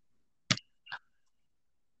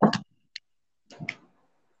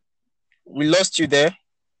 We lost you there.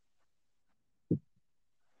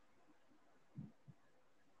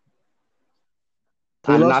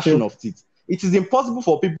 And gnashing of teeth. It is impossible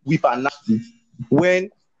for people with a gnashing teeth when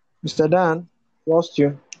Mr. Dan lost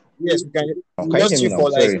you. Yes, we can. Can We you lost hear me you now? for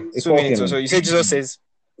like Sorry, it 2 minutes came or so. in. You said Jesus says.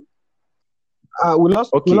 We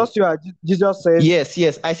lost Okay. you. Jesus says.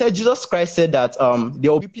 Yes. I said Jesus Christ said that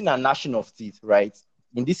there will be weeping and gnashing of teeth, right?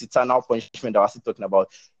 In this eternal punishment that we're still talking about.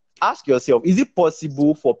 Ask yourself, is it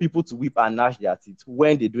possible for people to weep and gnash their teeth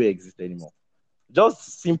when they don't exist anymore?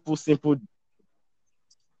 Just simple.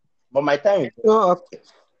 But my time is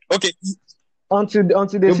Okay. until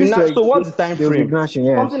they cease to exist. So what's the time frame? Gnashing,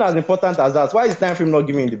 yes. Something as important as that. Why is time frame not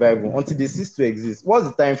given in the Bible? Until they cease to exist. What's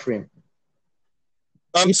the time frame?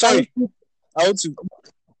 I'm sorry. I want to.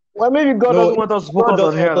 Well, maybe God doesn't want us to focus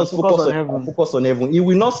on hell. Focus on heaven. Focus on heaven. He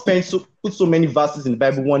will not put so many verses in the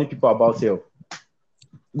Bible warning people about hell.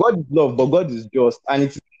 God is love, but God is just, and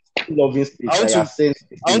it's loving state. I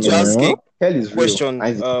want to ask a hell is question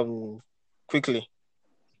real. Quickly.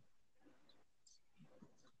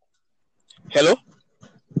 Hello?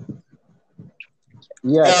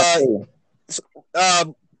 Yeah.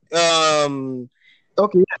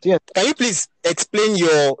 Okay, yes. Can you please explain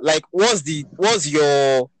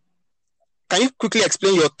can you quickly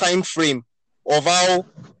explain your time frame of how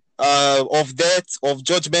of death, of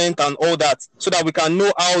judgment and all that, so that we can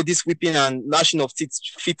know how this weeping and gnashing of teeth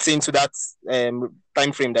fits into that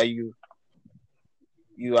time frame that you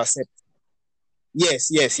accept?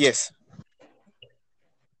 Yes.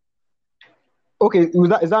 Okay,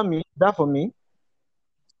 is that me? That for me?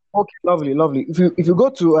 Okay, lovely. If you go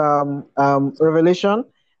to Revelation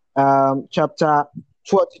chapter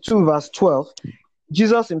 22 verse 12,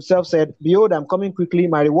 Jesus himself said, "Behold, I'm coming quickly,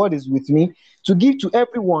 my reward is with me, to give to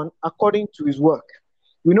everyone according to his work."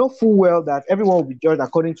 We know full well that everyone will be judged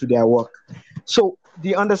according to their work. So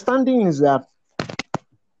the understanding is that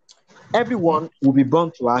everyone will be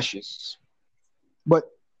burned to ashes. But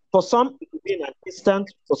for some, it will be in an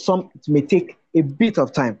instant. For some, it may take a bit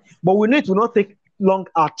of time. But we know it will not take long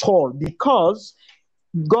at all, because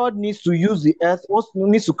God needs to use the earth,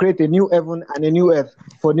 needs to create a new heaven and a new earth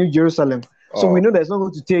for New Jerusalem. So we know that it's not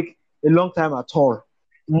going to take a long time at all.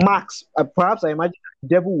 Max, perhaps I imagine the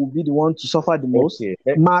devil will be the one to suffer the most. Okay.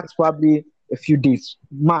 Max, probably a few days.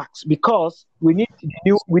 Max, because we need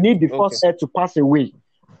the first earth to pass away,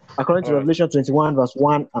 according to Revelation 21 verse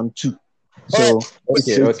 1 and 2. So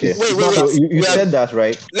okay. Wait. So you said that,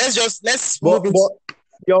 right? Let's move into.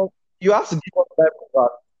 You have to give us the Bible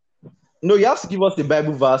verse. No, you have to give us the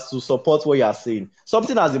Bible verse to support what you are saying.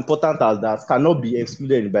 Something as important as that cannot be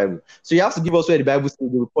excluded in the Bible. So you have to give us where the Bible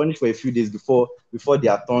says they will punish for a few days before they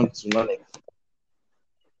are turned to non-existent.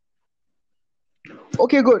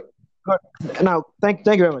 Okay, good. Now, thank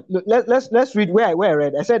you very much. Look, let's read where I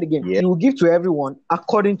read. I said again, He will give to everyone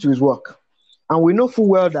according to his work, and we know full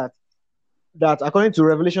well that according to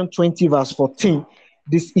Revelation 20 verse 14,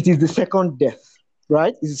 it is the second death,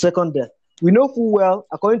 right? It's the second death. We know full well,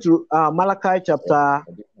 according to Malachi chapter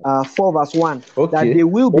 4 verse 1, that they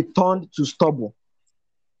will be turned to stubble.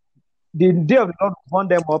 The day of the Lord will burn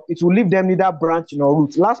them up. It will leave them neither branch nor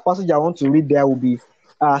root. Last passage I want to read there will be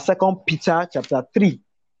 2 Peter chapter 3.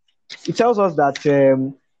 It tells us that the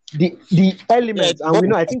elements, and we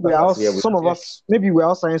know, I think we are all, some of us, maybe we're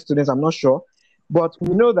all science students, I'm not sure, but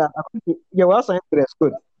we know that we're all science students.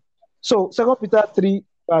 Good. So 2 Peter 3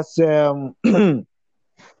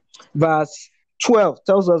 verse 12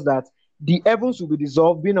 tells us that the heavens will be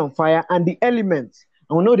dissolved, being on fire, and the elements,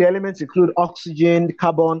 and we know the elements include oxygen,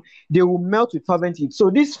 carbon, they will melt with fervent heat. So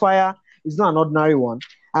this fire is not an ordinary one,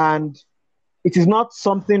 and it is not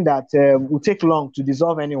something that will take long to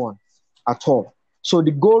dissolve anyone at all. So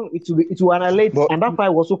the goal, it will annihilate, and that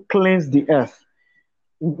fire will also cleanse the earth,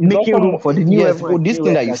 making room for the new heaven. This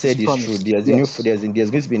thing that you said is true. There's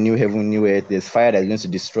going to be a new heaven, new earth. There's fire that's going to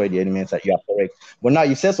destroy the elements. That you are correct. But now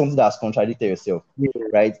you said something that's contradicted yourself,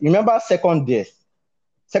 right? Remember, second death.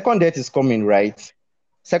 Second death is coming, right?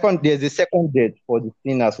 There's a second death for the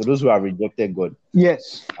sinners, for those who have rejected God.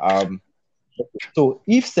 Yes. So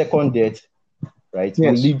if second death, right,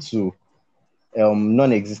 will lead to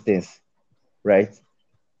non-existence, right?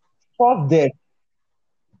 First death.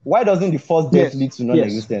 Why doesn't the first death lead to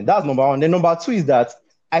non-existence? That's number one. Then number two is that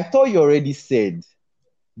I thought you already said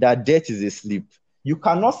that death is a sleep. You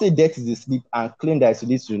cannot say death is a sleep and claim that it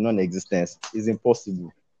leads to non-existence. It's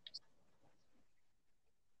impossible.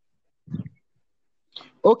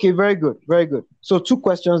 Okay, very good. So 2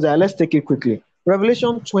 questions there. Let's take it quickly.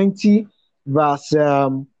 Revelation 20 verse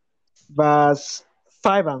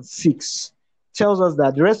 5 and 6 tells us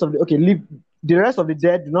that the rest of the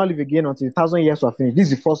dead do not live again until 1,000 years are finished.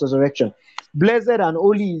 This is the first resurrection. Blessed and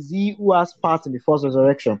holy is he who has part in the first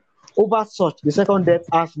resurrection. Over such, the second death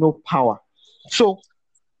has no power. So,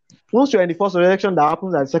 once you're in the first resurrection that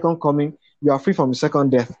happens at the second coming, you are free from the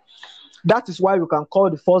second death. That is why we can call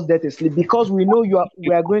the first death a sleep, because we know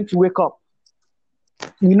we are going to wake up.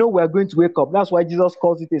 We know we are going to wake up. That's why Jesus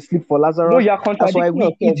calls it a sleep for Lazarus. No, you are That's why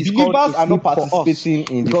contradicting it yourself. is called Believers a are not sleep for us,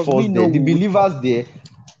 participating in the because we first know death. The we wake up. believers there,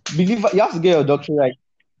 you have to get your doctrine right.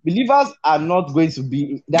 Believers are not going to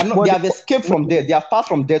be. They are not. But They have escaped from death. They have passed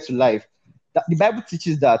from death to life. The Bible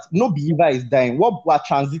teaches that no believer is dying. What we are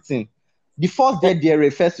transiting. The first death there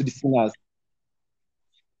refers to the sinners.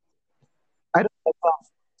 I don't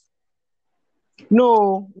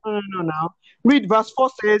know. No. Now read verse 4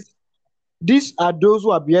 says, "These are those who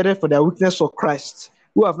are beheaded for their witness for Christ,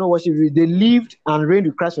 who have not worshipped you. They lived and reigned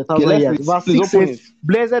with Christ for Okay, 1,000 let's years." read. Verse Please 6 open says, it.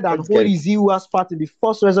 "Blessed and Let's get holy it. is he who has part in the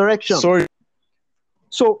first resurrection." Sorry.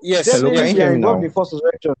 So Yes. Hello, can definitely you we hear are me involved now? in the first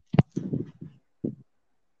resurrection.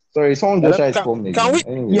 Sorry, someone Hello? just tried to Can, call me can again.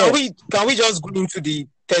 we Anyway. Yes. can we just go into the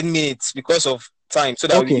 10 minutes because of time, so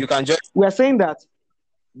that Okay. you can just We are saying that.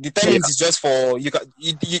 the 10 minutes is just for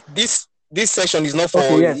this session is not for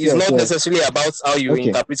Okay. Yes. is Yes. not Yes. necessarily about how you Okay.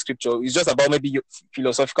 interpret scripture. It's just about maybe your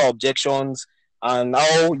philosophical objections and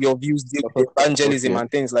how your views deal with evangelism Okay.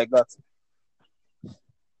 and things like that.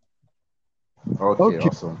 Okay,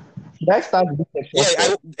 awesome. Should I start this section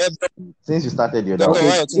Yeah, first? Since you started the other Dr. one.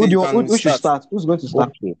 Okay. Ayotunde, Who should start? Who's going to start?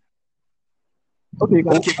 Okay. Okay. You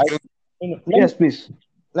can. Okay. Yes, please.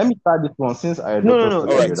 Let me start this one since I No. started All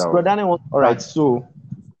the right. other Brother one. Daniel wants to All right, start. so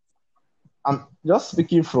I'm just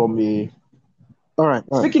speaking from a All right.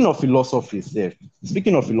 speaking of philosophy, Steph.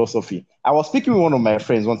 Speaking of philosophy, I was speaking with one of my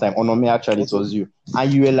friends one time, Onome, actually, it was you,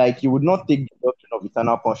 and you were like, you would not take the doctrine of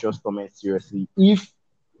eternal conscious torment seriously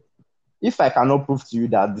if I cannot prove to you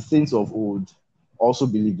that the saints of old also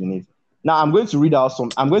believed in it. Now I'm going to read out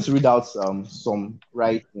some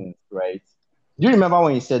writings, right? Do you remember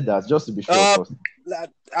when you said that? Just to be sure first.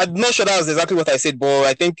 I'm not sure that was exactly what I said, but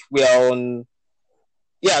I think we are on.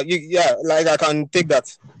 Yeah, like I can take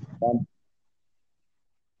that.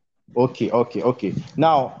 Okay.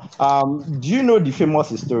 Now, do you know the famous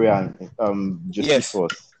historian Josephus? Yes.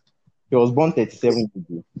 He was born 37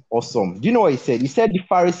 AD. Awesome. Do you know what he said? He said the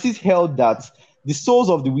Pharisees held that the souls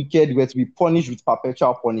of the wicked were to be punished with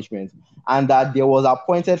perpetual punishment, and that there was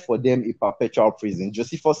appointed for them a perpetual prison.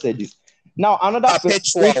 Josephus said this. Now, a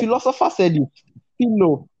philosopher said it.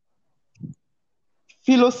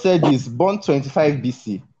 Philo said this, born 25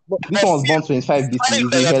 BC. This one was born 25 BC.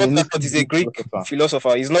 He's a Hellenistic He's a Greek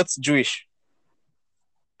philosopher. He's not Jewish.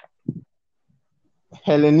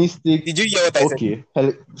 Hellenistic. Did you hear what I said? Okay.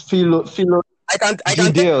 Philo. I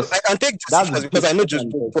can take Josephus because I know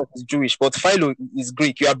Josephus is Jewish, but Philo is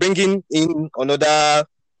Greek. You are bringing in another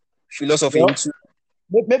philosophy into.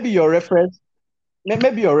 Maybe your reference.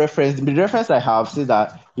 The reference I have says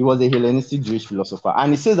that he was a Hellenistic Jewish philosopher,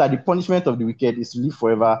 and it says that the punishment of the wicked is to live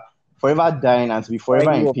forever dying and to be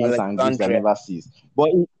forever in pains and griefs that never cease.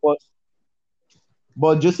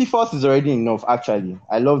 But Josephus is already enough. Actually,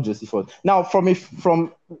 I love Josephus. Now, from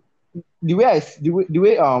the way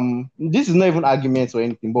this is not even arguments or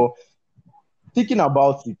anything, but thinking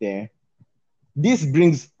about it, this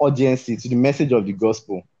brings urgency to the message of the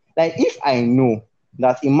gospel. Like, if I know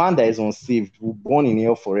that a man that is unsaved will burn in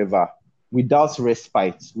hell forever without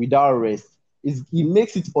respite, without rest, it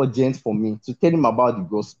makes it urgent for me to tell him about the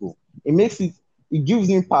gospel. It gives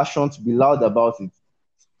him passion to be loud about it,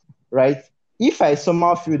 right? If I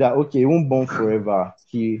somehow feel that, okay, he won't burn forever,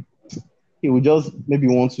 he will just maybe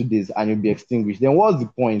 1-2 days and he'll be extinguished, then what's the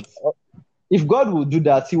point? If God will do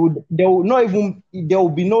that, there will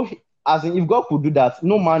be no, as in, if God could do that,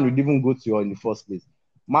 no man would even go to you in the first place.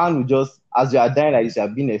 Man will just, as you are dying like this, you are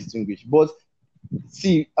being extinguished. But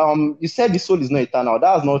see, you said the soul is not eternal.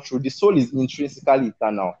 That's not true. The soul is intrinsically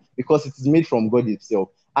eternal because it is made from God himself.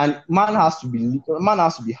 And man has to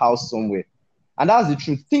be housed somewhere. And that's the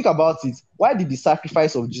truth. Think about it. Why did the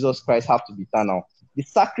sacrifice of Jesus Christ have to be eternal? The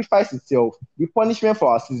sacrifice itself, the punishment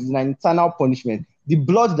for our sins is an eternal punishment. The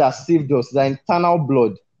blood that saved us is an eternal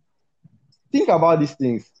blood. Think about these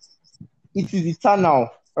things. It is eternal,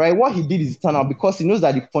 right? What he did is eternal because he knows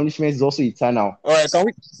that the punishment is also eternal. All right, can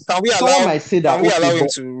we allow him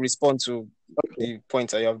to respond to the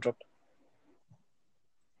points that you have dropped?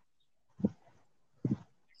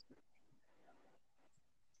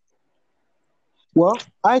 Well,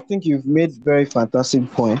 I think you've made very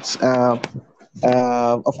fantastic points. Of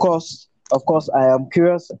course, I am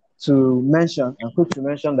curious to mention and quick to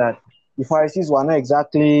mention that the Pharisees were not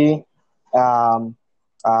exactly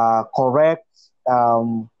correct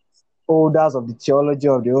holders of the theology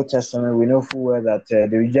of the Old Testament. We know full well that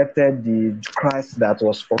they rejected the Christ that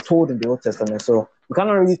was foretold in the Old Testament. So we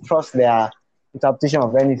cannot really trust their interpretation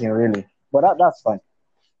of anything, really. But that's fine.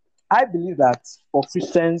 I believe that for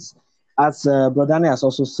Christians, as Brother Daniel has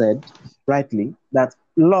also said rightly, that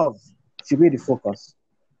love should be the focus.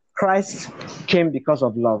 Christ came because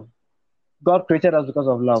of love. God created us because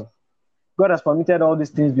of love. God has permitted all these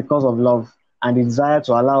things because of love and the desire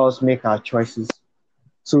to allow us make our choices.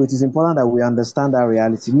 So it is important that we understand that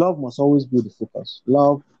reality. Love must always be the focus.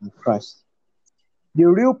 Love and Christ. The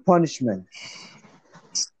real punishment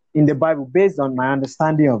in the Bible, based on my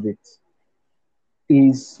understanding of it,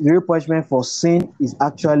 is the real punishment for sin is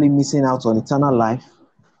actually missing out on eternal life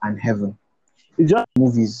and heaven. It's just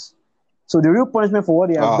movies. So the real punishment for what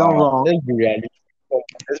they have done wrong. Let's be realistic.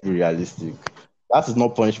 Let's be realistic. That is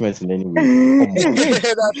not punishment in any way. Let's be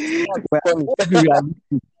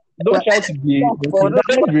realistic. Don't try to be.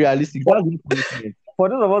 Let's be realistic. That's not punishment. For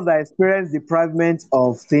those of us that experience deprivement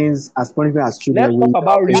of things as punishment as children, let's talk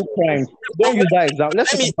about real crimes. Don't use that example.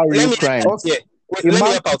 Let's talk about real crimes. Okay. Wait, let me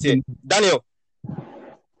help out here. Daniel.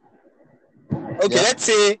 Okay, let's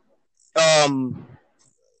say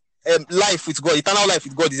life with God, eternal life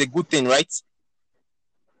with God is a good thing, right?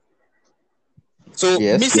 So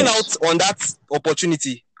missing out on that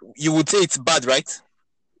opportunity, you would say it's bad, right?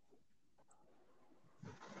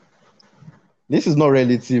 This is not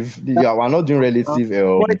relative. Yeah, we're not doing relative.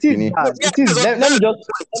 But it is bad.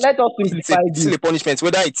 Let us simplify this. It's still a punishment,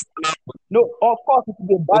 whether it's no, of course it is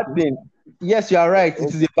a bad thing. Yes, you are right.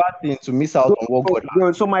 It is a bad thing to miss out on what God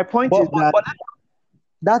has. So my point is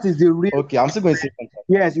that is the real. Okay, I'm still going to say something.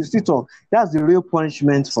 Yes, you still talk. That's the real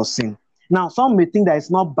punishment for sin. Now, some may think that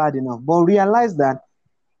it's not bad enough, but realize that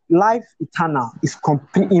life eternal is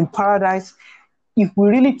complete in paradise. If we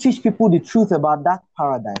really teach people the truth about that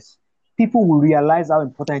paradise, people will realize how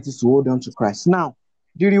important it is to hold on to Christ. Now,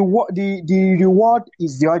 the reward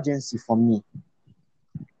is the urgency for me.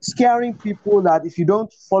 Scaring people that if you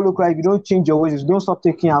don't follow Christ, if you don't change your ways, if you don't stop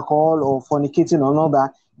taking alcohol or fornicating or all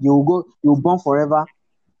that, you'll burn forever.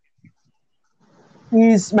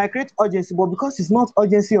 Might create urgency, but because it's not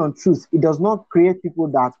urgency on truth, it does not create people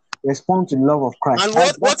that respond to the love of Christ. And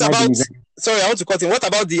what about? Sorry, I want to cut in. What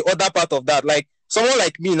about the other part of that? Like someone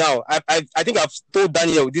like me now, I think I've told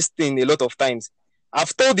Daniel this thing a lot of times.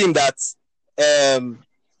 I've told him that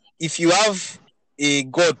if you have a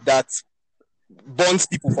God that burns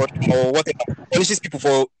people for or whatever, punishes people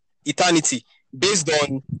for eternity based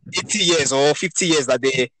on 80 years or 50 years that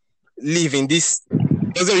they live in this,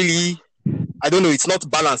 doesn't really. I don't know. It's not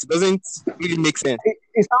balanced. It doesn't really make sense.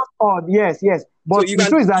 It sounds odd. Yes. But so the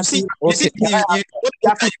truth is that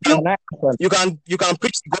you can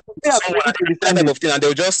preach the gospel to someone that type of thing, and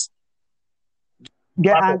they'll just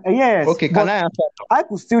yes. Okay, can I answer? I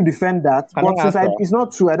could still defend that, but since it's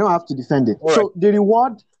not true, I don't have to defend it. All so right. The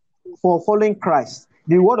reward for following Christ,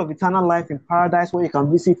 the reward of eternal life in paradise, where you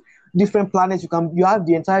can visit different planets, you have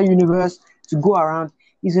the entire universe to go around,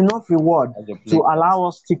 is enough reward to allow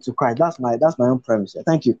us to stick to Christ. That's my own premise.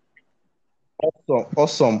 Thank you.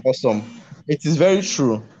 Awesome. It is very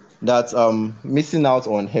true that missing out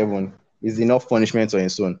on heaven is enough punishment on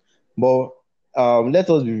its own. But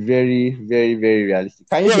let us be very, very, very realistic.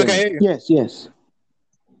 Can you hear me? Yes.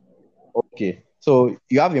 Okay. So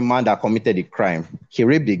you have a man that committed a crime. He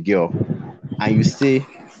raped a girl, and you say,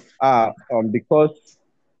 because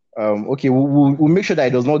we'll make sure that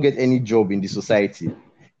he does not get any job in the society.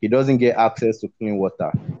 He doesn't get access to clean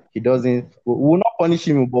water. We'll not punish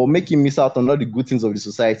him, but make him miss out on all the good things of the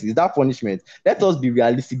society. Is that punishment? Let us be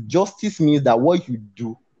realistic. Justice means that what you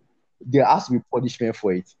do, there has to be punishment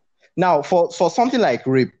for it. Now, for something like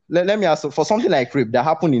rape, let me ask, for something like rape that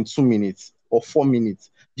happened in 2 minutes or 4 minutes,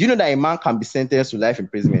 do you know that a man can be sentenced to life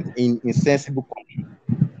imprisonment in sensible country?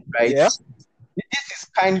 Right? Yeah. This is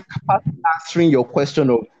kind of answering your question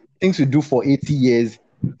of things we do for 80 years,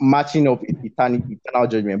 matching up eternal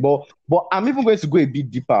judgment. But I'm even going to go a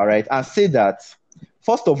bit deeper, right, and say that,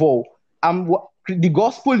 first of all, the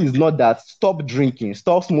gospel is not that stop drinking,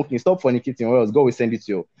 stop smoking, stop fornicating, or else God will send it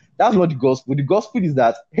to you. That's not the gospel. The gospel is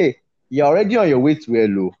that, hey, you're already on your way to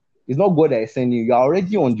hello. It's not God that is sending you. You're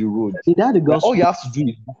already on the road. Is that the gospel? All you have to do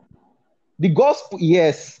is the gospel.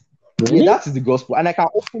 Yes. Really? Yeah, that is the gospel, and I can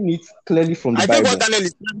open it clearly from the Bible. I think what Daniel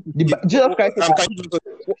is Jesus Christ.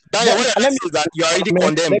 Daniel, what I is that you are already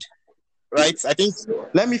condemned, right? I think.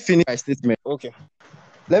 Let me finish my statement. Okay.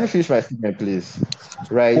 Let me finish my statement, please.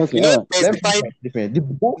 Right. Okay. You know, there's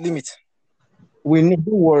the limit.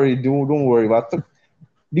 Don't worry. But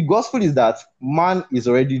the gospel is that man is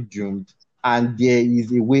already doomed, and there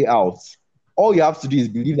is a way out. All you have to do is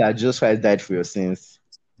believe that Jesus Christ died for your sins,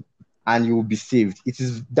 and you will be saved. It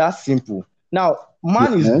is that simple. Now,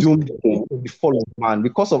 man is doomed to the fall of man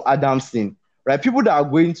because of Adam's sin, right? People that are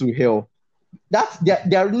going to hell,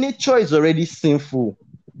 their nature is already sinful.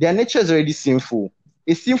 Their nature is already sinful.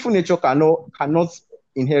 A sinful nature cannot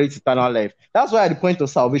inherit eternal life. That's why at the point of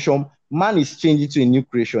salvation, man is changed into a new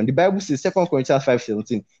creation. The Bible says, 2 Corinthians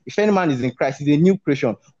 5:17, if any man is in Christ, he's a new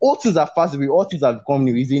creation. All things have passed away, all things have become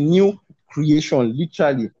new. He's a new creation,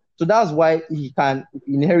 literally. So that's why he can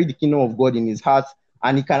inherit the kingdom of God in his heart,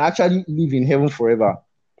 and he can actually live in heaven forever.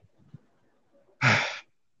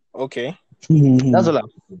 Okay. That's all I'm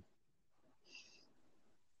saying.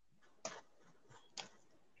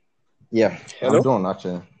 Yeah, Hello? I'm done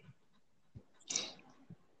actually.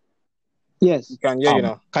 Yes. You can hear you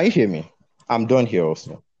now. Can you hear me? I'm done here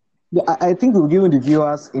also. Yeah, I think we've given the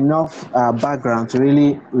viewers enough background to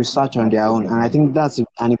really research on their own, and I think that's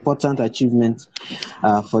an important achievement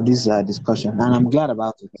for this discussion, and I'm glad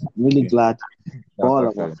about it. I'm really glad for all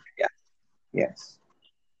of us. Yeah. Yes.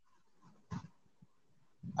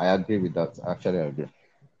 I agree with that. Actually, I agree.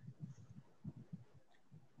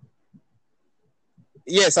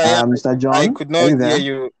 Yes, Mr. John, I could not hear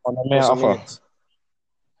you on a minute.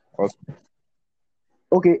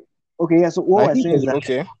 Okay, yeah, so what we're saying is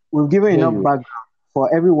that we've given enough background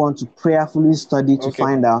for everyone to prayerfully study to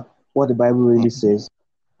find out what the Bible really says.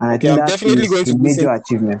 And I think that definitely is a major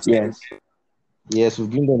achievement. Yes, we've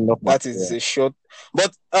given them enough. That is a short.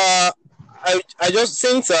 But I just,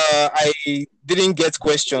 since I didn't get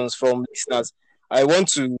questions from listeners, I want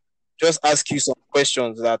to just ask you some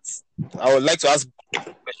questions that I would like to ask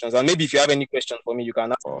questions. And maybe if you have any questions for me, you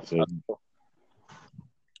can ask. Okay.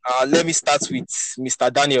 Let me start with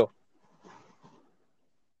Mr. Daniel.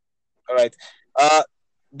 All right.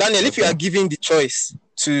 Daniel, if you are given the choice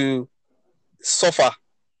to suffer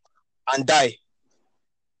and die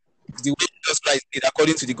the way Jesus Christ did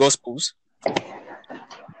according to the Gospels, or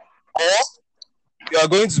you are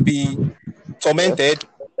going to be tormented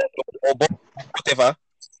or whatever,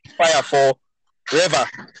 fire for forever,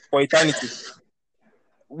 for eternity,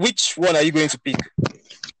 which one are you going to pick?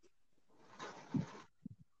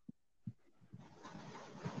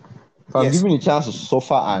 If I'm given a chance to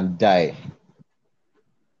suffer and die,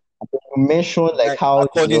 you mentioned like how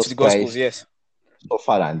according Jesus to the Gospels, Christ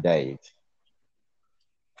suffered and died.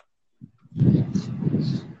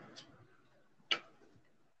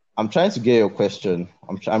 I'm trying to get your question.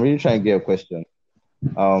 I'm really trying to get your question.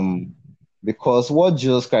 Because what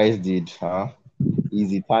Jesus Christ did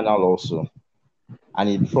is eternal also. And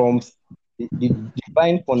it trumps the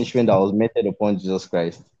divine punishment that was meted upon Jesus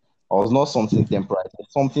Christ. It was not something temporary,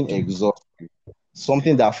 it's something exhaustive.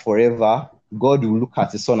 Something that forever God will look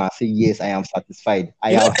at his son and say, yes, I am satisfied.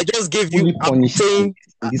 I just gave you saying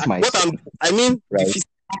this myself. Right?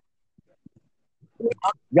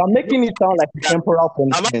 You're making it sound like a temporal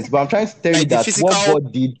punishment, but I'm trying to tell you that what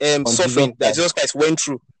God did suffering that Jesus Christ went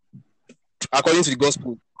through according to the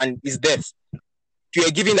gospel and his death. If you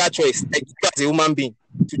are given that choice, like you as a human being,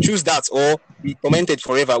 to choose that or be tormented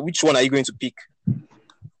forever, which one are you going to pick?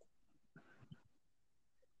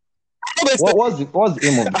 What's the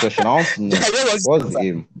aim of the question? I want to know. What's the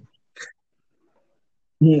aim?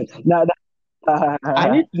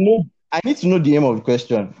 I need to know the aim of the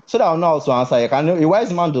question so that I'll know how to answer. A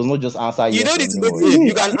wise man does not just answer. You don't need to know.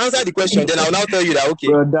 You can answer the question, then I'll now tell you that okay,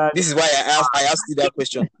 this is why I asked you that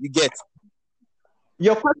question. You get.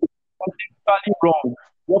 Your question is contextually wrong.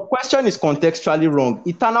 Your question is contextually wrong.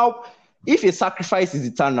 Eternal. If a sacrifice is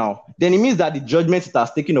eternal, then it means that the judgment it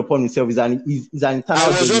has taken upon itself is an eternal judgment. I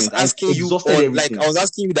was just asking you, I was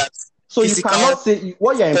asking you that. So you cannot say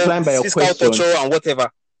what you're implying by your question. Torture and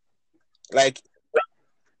whatever. Like,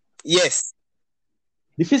 yes.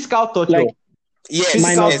 The physical torture. Yes,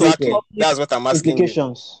 exactly. That's what I'm asking.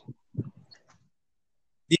 Implications.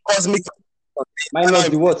 The cosmic. Minus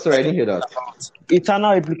the what? Sorry, I didn't hear that.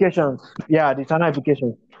 Eternal implications. Yeah, the eternal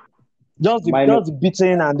implications. Just the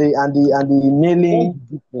beating and the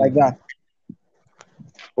nailing like that.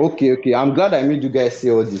 Okay. I'm glad I made you guys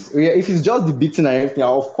say all this. Yeah, if it's just the beating and everything,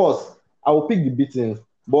 of course I will pick the beating.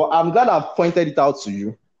 But I'm glad I've pointed it out to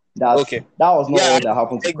you. That was not all that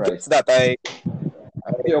happened to Christ. I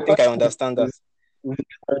think I understand that. All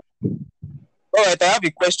right, I have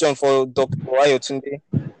a question for Dr. Ayotunde.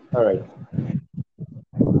 All right.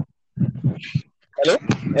 Hello?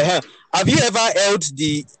 Have you ever held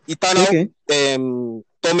the eternal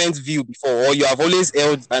torment view before, or you have always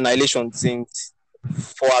held annihilation since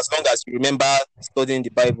for as long as you remember studying the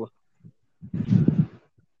Bible?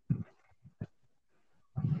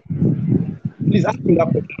 Please ask me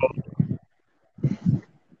that question.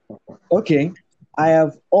 Okay. I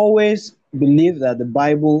have always believed that the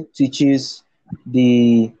Bible teaches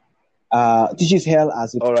teaches hell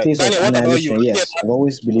as a place of annihilation. Yes, I've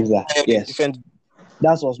always believed that. Yes.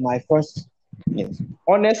 That was my first. Yes.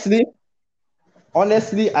 Honestly,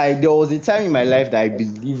 Honestly, there was a time in my life that I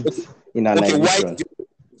believed in annihilation.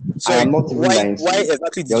 I am not even lying to you. Why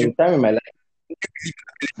exactly There was a time in my life.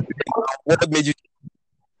 What made you?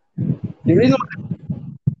 The reason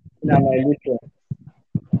in annihilation.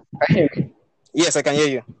 Can you hear me? Yes, I can hear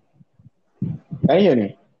you. Can you hear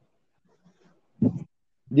me?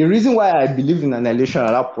 The reason why I believed in annihilation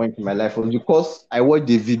at that point in my life was because I watched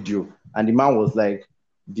a video and the man was like,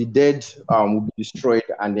 the dead will be destroyed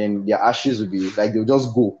and then their ashes will be like, they'll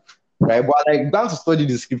just go. Right? But I began to study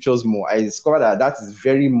the scriptures more. I discovered that is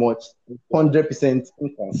very much 100%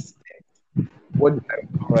 inconsistent. What did I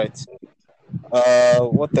Right.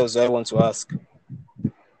 What else do I want to ask?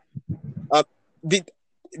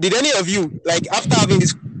 Did any of you, like, after having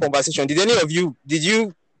this conversation, did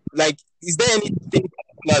you like, is there anything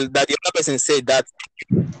that the other person said that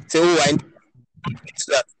say, oh, I need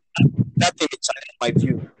that thing challenge my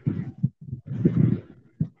view?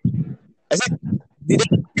 I said, did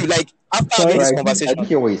any of you, like, after having this conversation,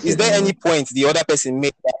 is there any point the other person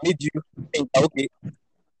made that made you think that, okay,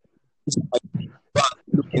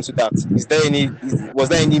 look into that? Was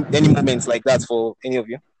there any moments like that for any of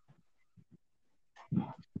you?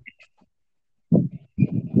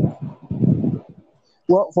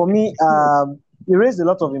 Well, for me, you raised a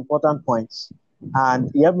lot of important points,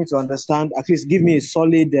 and you helped me to understand, at least give me a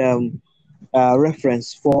solid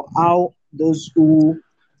reference for how those who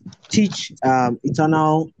teach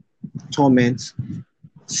eternal torment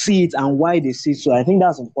see it and why they see it. So I think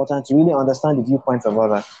that's important to really understand the viewpoints of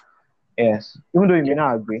others. Yes, even though you may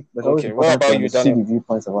not agree, but always important to see the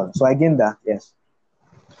viewpoints of others. So I gain that. Yes.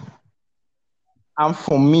 And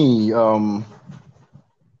for me,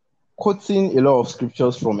 quoting a lot of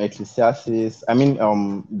scriptures from Ecclesiastes. I mean,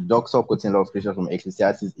 Doctor quoting a lot of scriptures from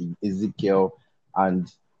Ecclesiastes, Ezekiel,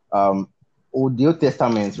 and the Old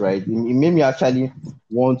Testament, right? It made me actually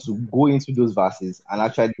want to go into those verses and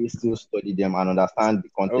actually still study them and understand the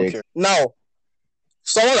context. Okay. Now,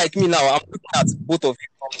 someone like me now, I'm looking at both of you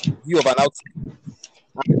from the view of an outsider.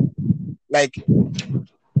 Like,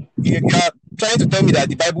 you are trying to tell me that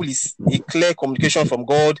the Bible is a clear communication from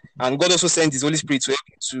God, and God also sends His Holy Spirit to help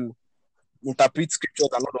you to interpret scriptures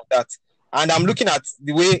and all of that. And I'm looking at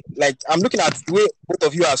the way both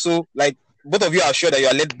of you are both of you are sure that you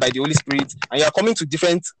are led by the Holy Spirit and you are coming to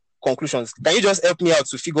different conclusions. Can you just help me out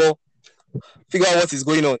to figure out what is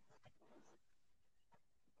going on?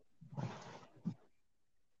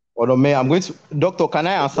 I'm going to, Doctor, can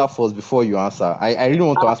I answer first before you answer? I really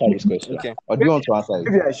want to answer this question. Okay. Or do you want to answer it?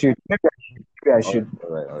 Maybe I should.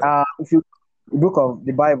 All right. If you book of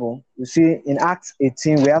the Bible, you see in Acts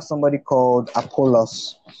 18, we have somebody called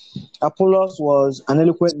Apollos. Apollos was an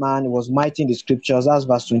eloquent man. He was mighty in the scriptures. That's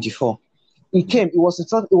verse 24. He came. He was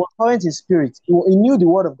fluent in spirit. He knew the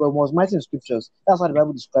word of God. He was mighty in scriptures. That's how the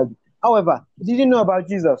Bible described it. However, he didn't know about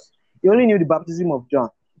Jesus. He only knew the baptism of John.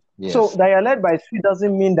 Yes. So that you're led by spirit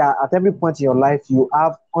doesn't mean that at every point in your life you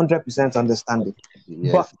have 100% understanding.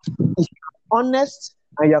 Yes. But if you're honest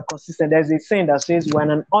and you're consistent, there's a saying that says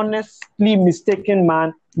when an honestly mistaken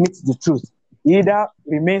man meets the truth, he either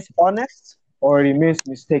remains honest or remains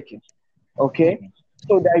mistaken. Okay?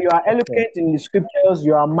 So that you are eloquent in the scriptures,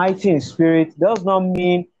 you are mighty in spirit, does not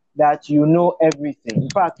mean that you know everything. In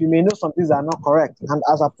fact, you may know some things that are not correct, and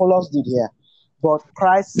as Apollos did here. But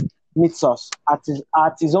Christ meets us at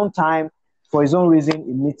his own time, for his own reason.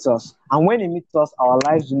 He meets us, and when he meets us, our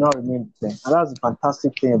lives do not remain the same. And that's the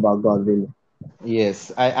fantastic thing about God, really.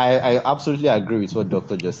 Yes, I absolutely agree with what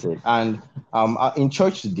Doctor just said. And in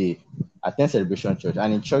church today, at 10 Celebration Church,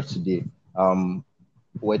 and in church today,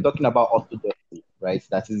 we're talking about orthodoxy, right?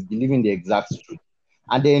 That is believing the exact truth.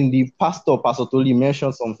 And then the Pastor Toli,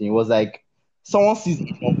 mentioned something. It was like someone sees a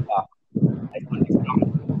number, like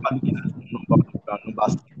number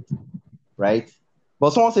 6, right?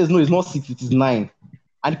 But someone says no, it's not 6, it is 9.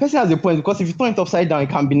 And the person has a point, because if you turn it upside down, it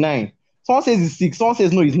can be 9. Someone says it's 6, someone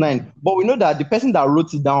says no, it's 9. But we know that the person that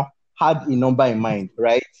wrote it down had a number in mind,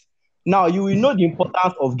 right? Now, you will know the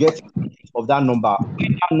importance of getting of that number.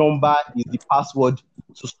 When that number is the password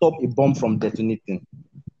to stop a bomb from detonating.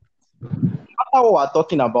 After what we're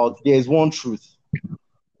talking about, there is one truth.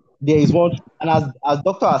 There is one truth. And as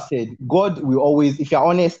Doctor has said, God will always, if you're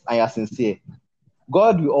honest and you're sincere,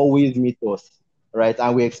 God will always meet us, right?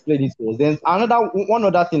 And we explain it to us. Then one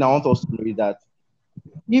other thing I want us to know is that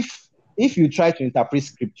if you try to interpret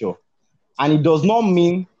scripture and it does not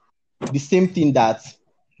mean the same thing that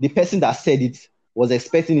the person that said it was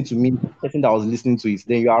expecting it to mean, the person that was listening to it,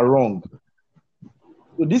 then you are wrong.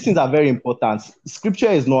 So these things are very important. Scripture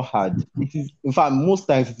is not hard. It is, in fact, most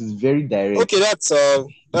times it is very direct. Okay, that's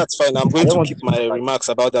fine. I'm going to keep my remarks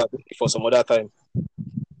about that for some other time.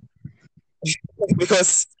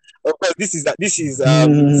 because of course this is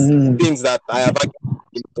Mm. things that I have actually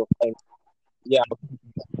a lot of time. Yeah,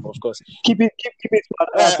 of course. Keep it for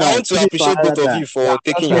another I time. want to Keep it for appreciate both another of time. you for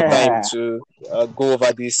taking your time Yeah. to go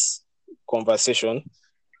over this conversation.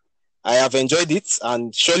 I have enjoyed it,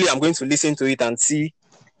 and surely I'm going to listen to it and see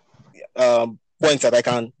points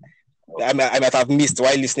that I might have missed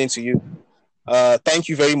while listening to you. Thank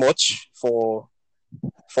you very much for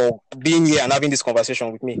being here and having this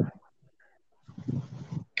conversation with me.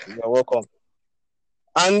 You're welcome.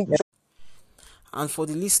 And for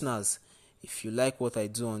the listeners, if you like what I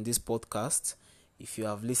do on this podcast, if you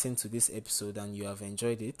have listened to this episode and you have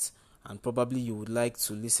enjoyed it, and probably you would like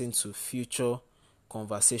to listen to future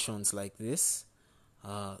conversations like this,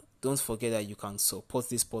 don't forget that you can support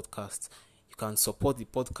this podcast. You can support the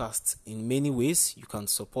podcast in many ways. You can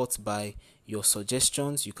support by your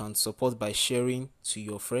suggestions. You can support by sharing to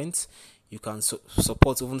your friends. You can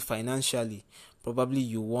support even financially. Probably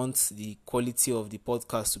you want the quality of the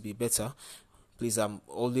podcast to be better. Please, I'm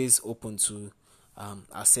always open to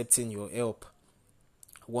accepting your help.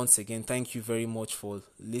 Once again, thank you very much for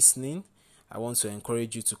listening. I want to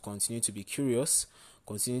encourage you to continue to be curious,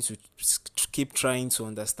 continue to keep trying to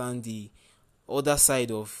understand the other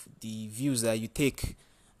side of the views that you take.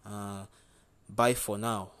 Bye for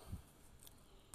now.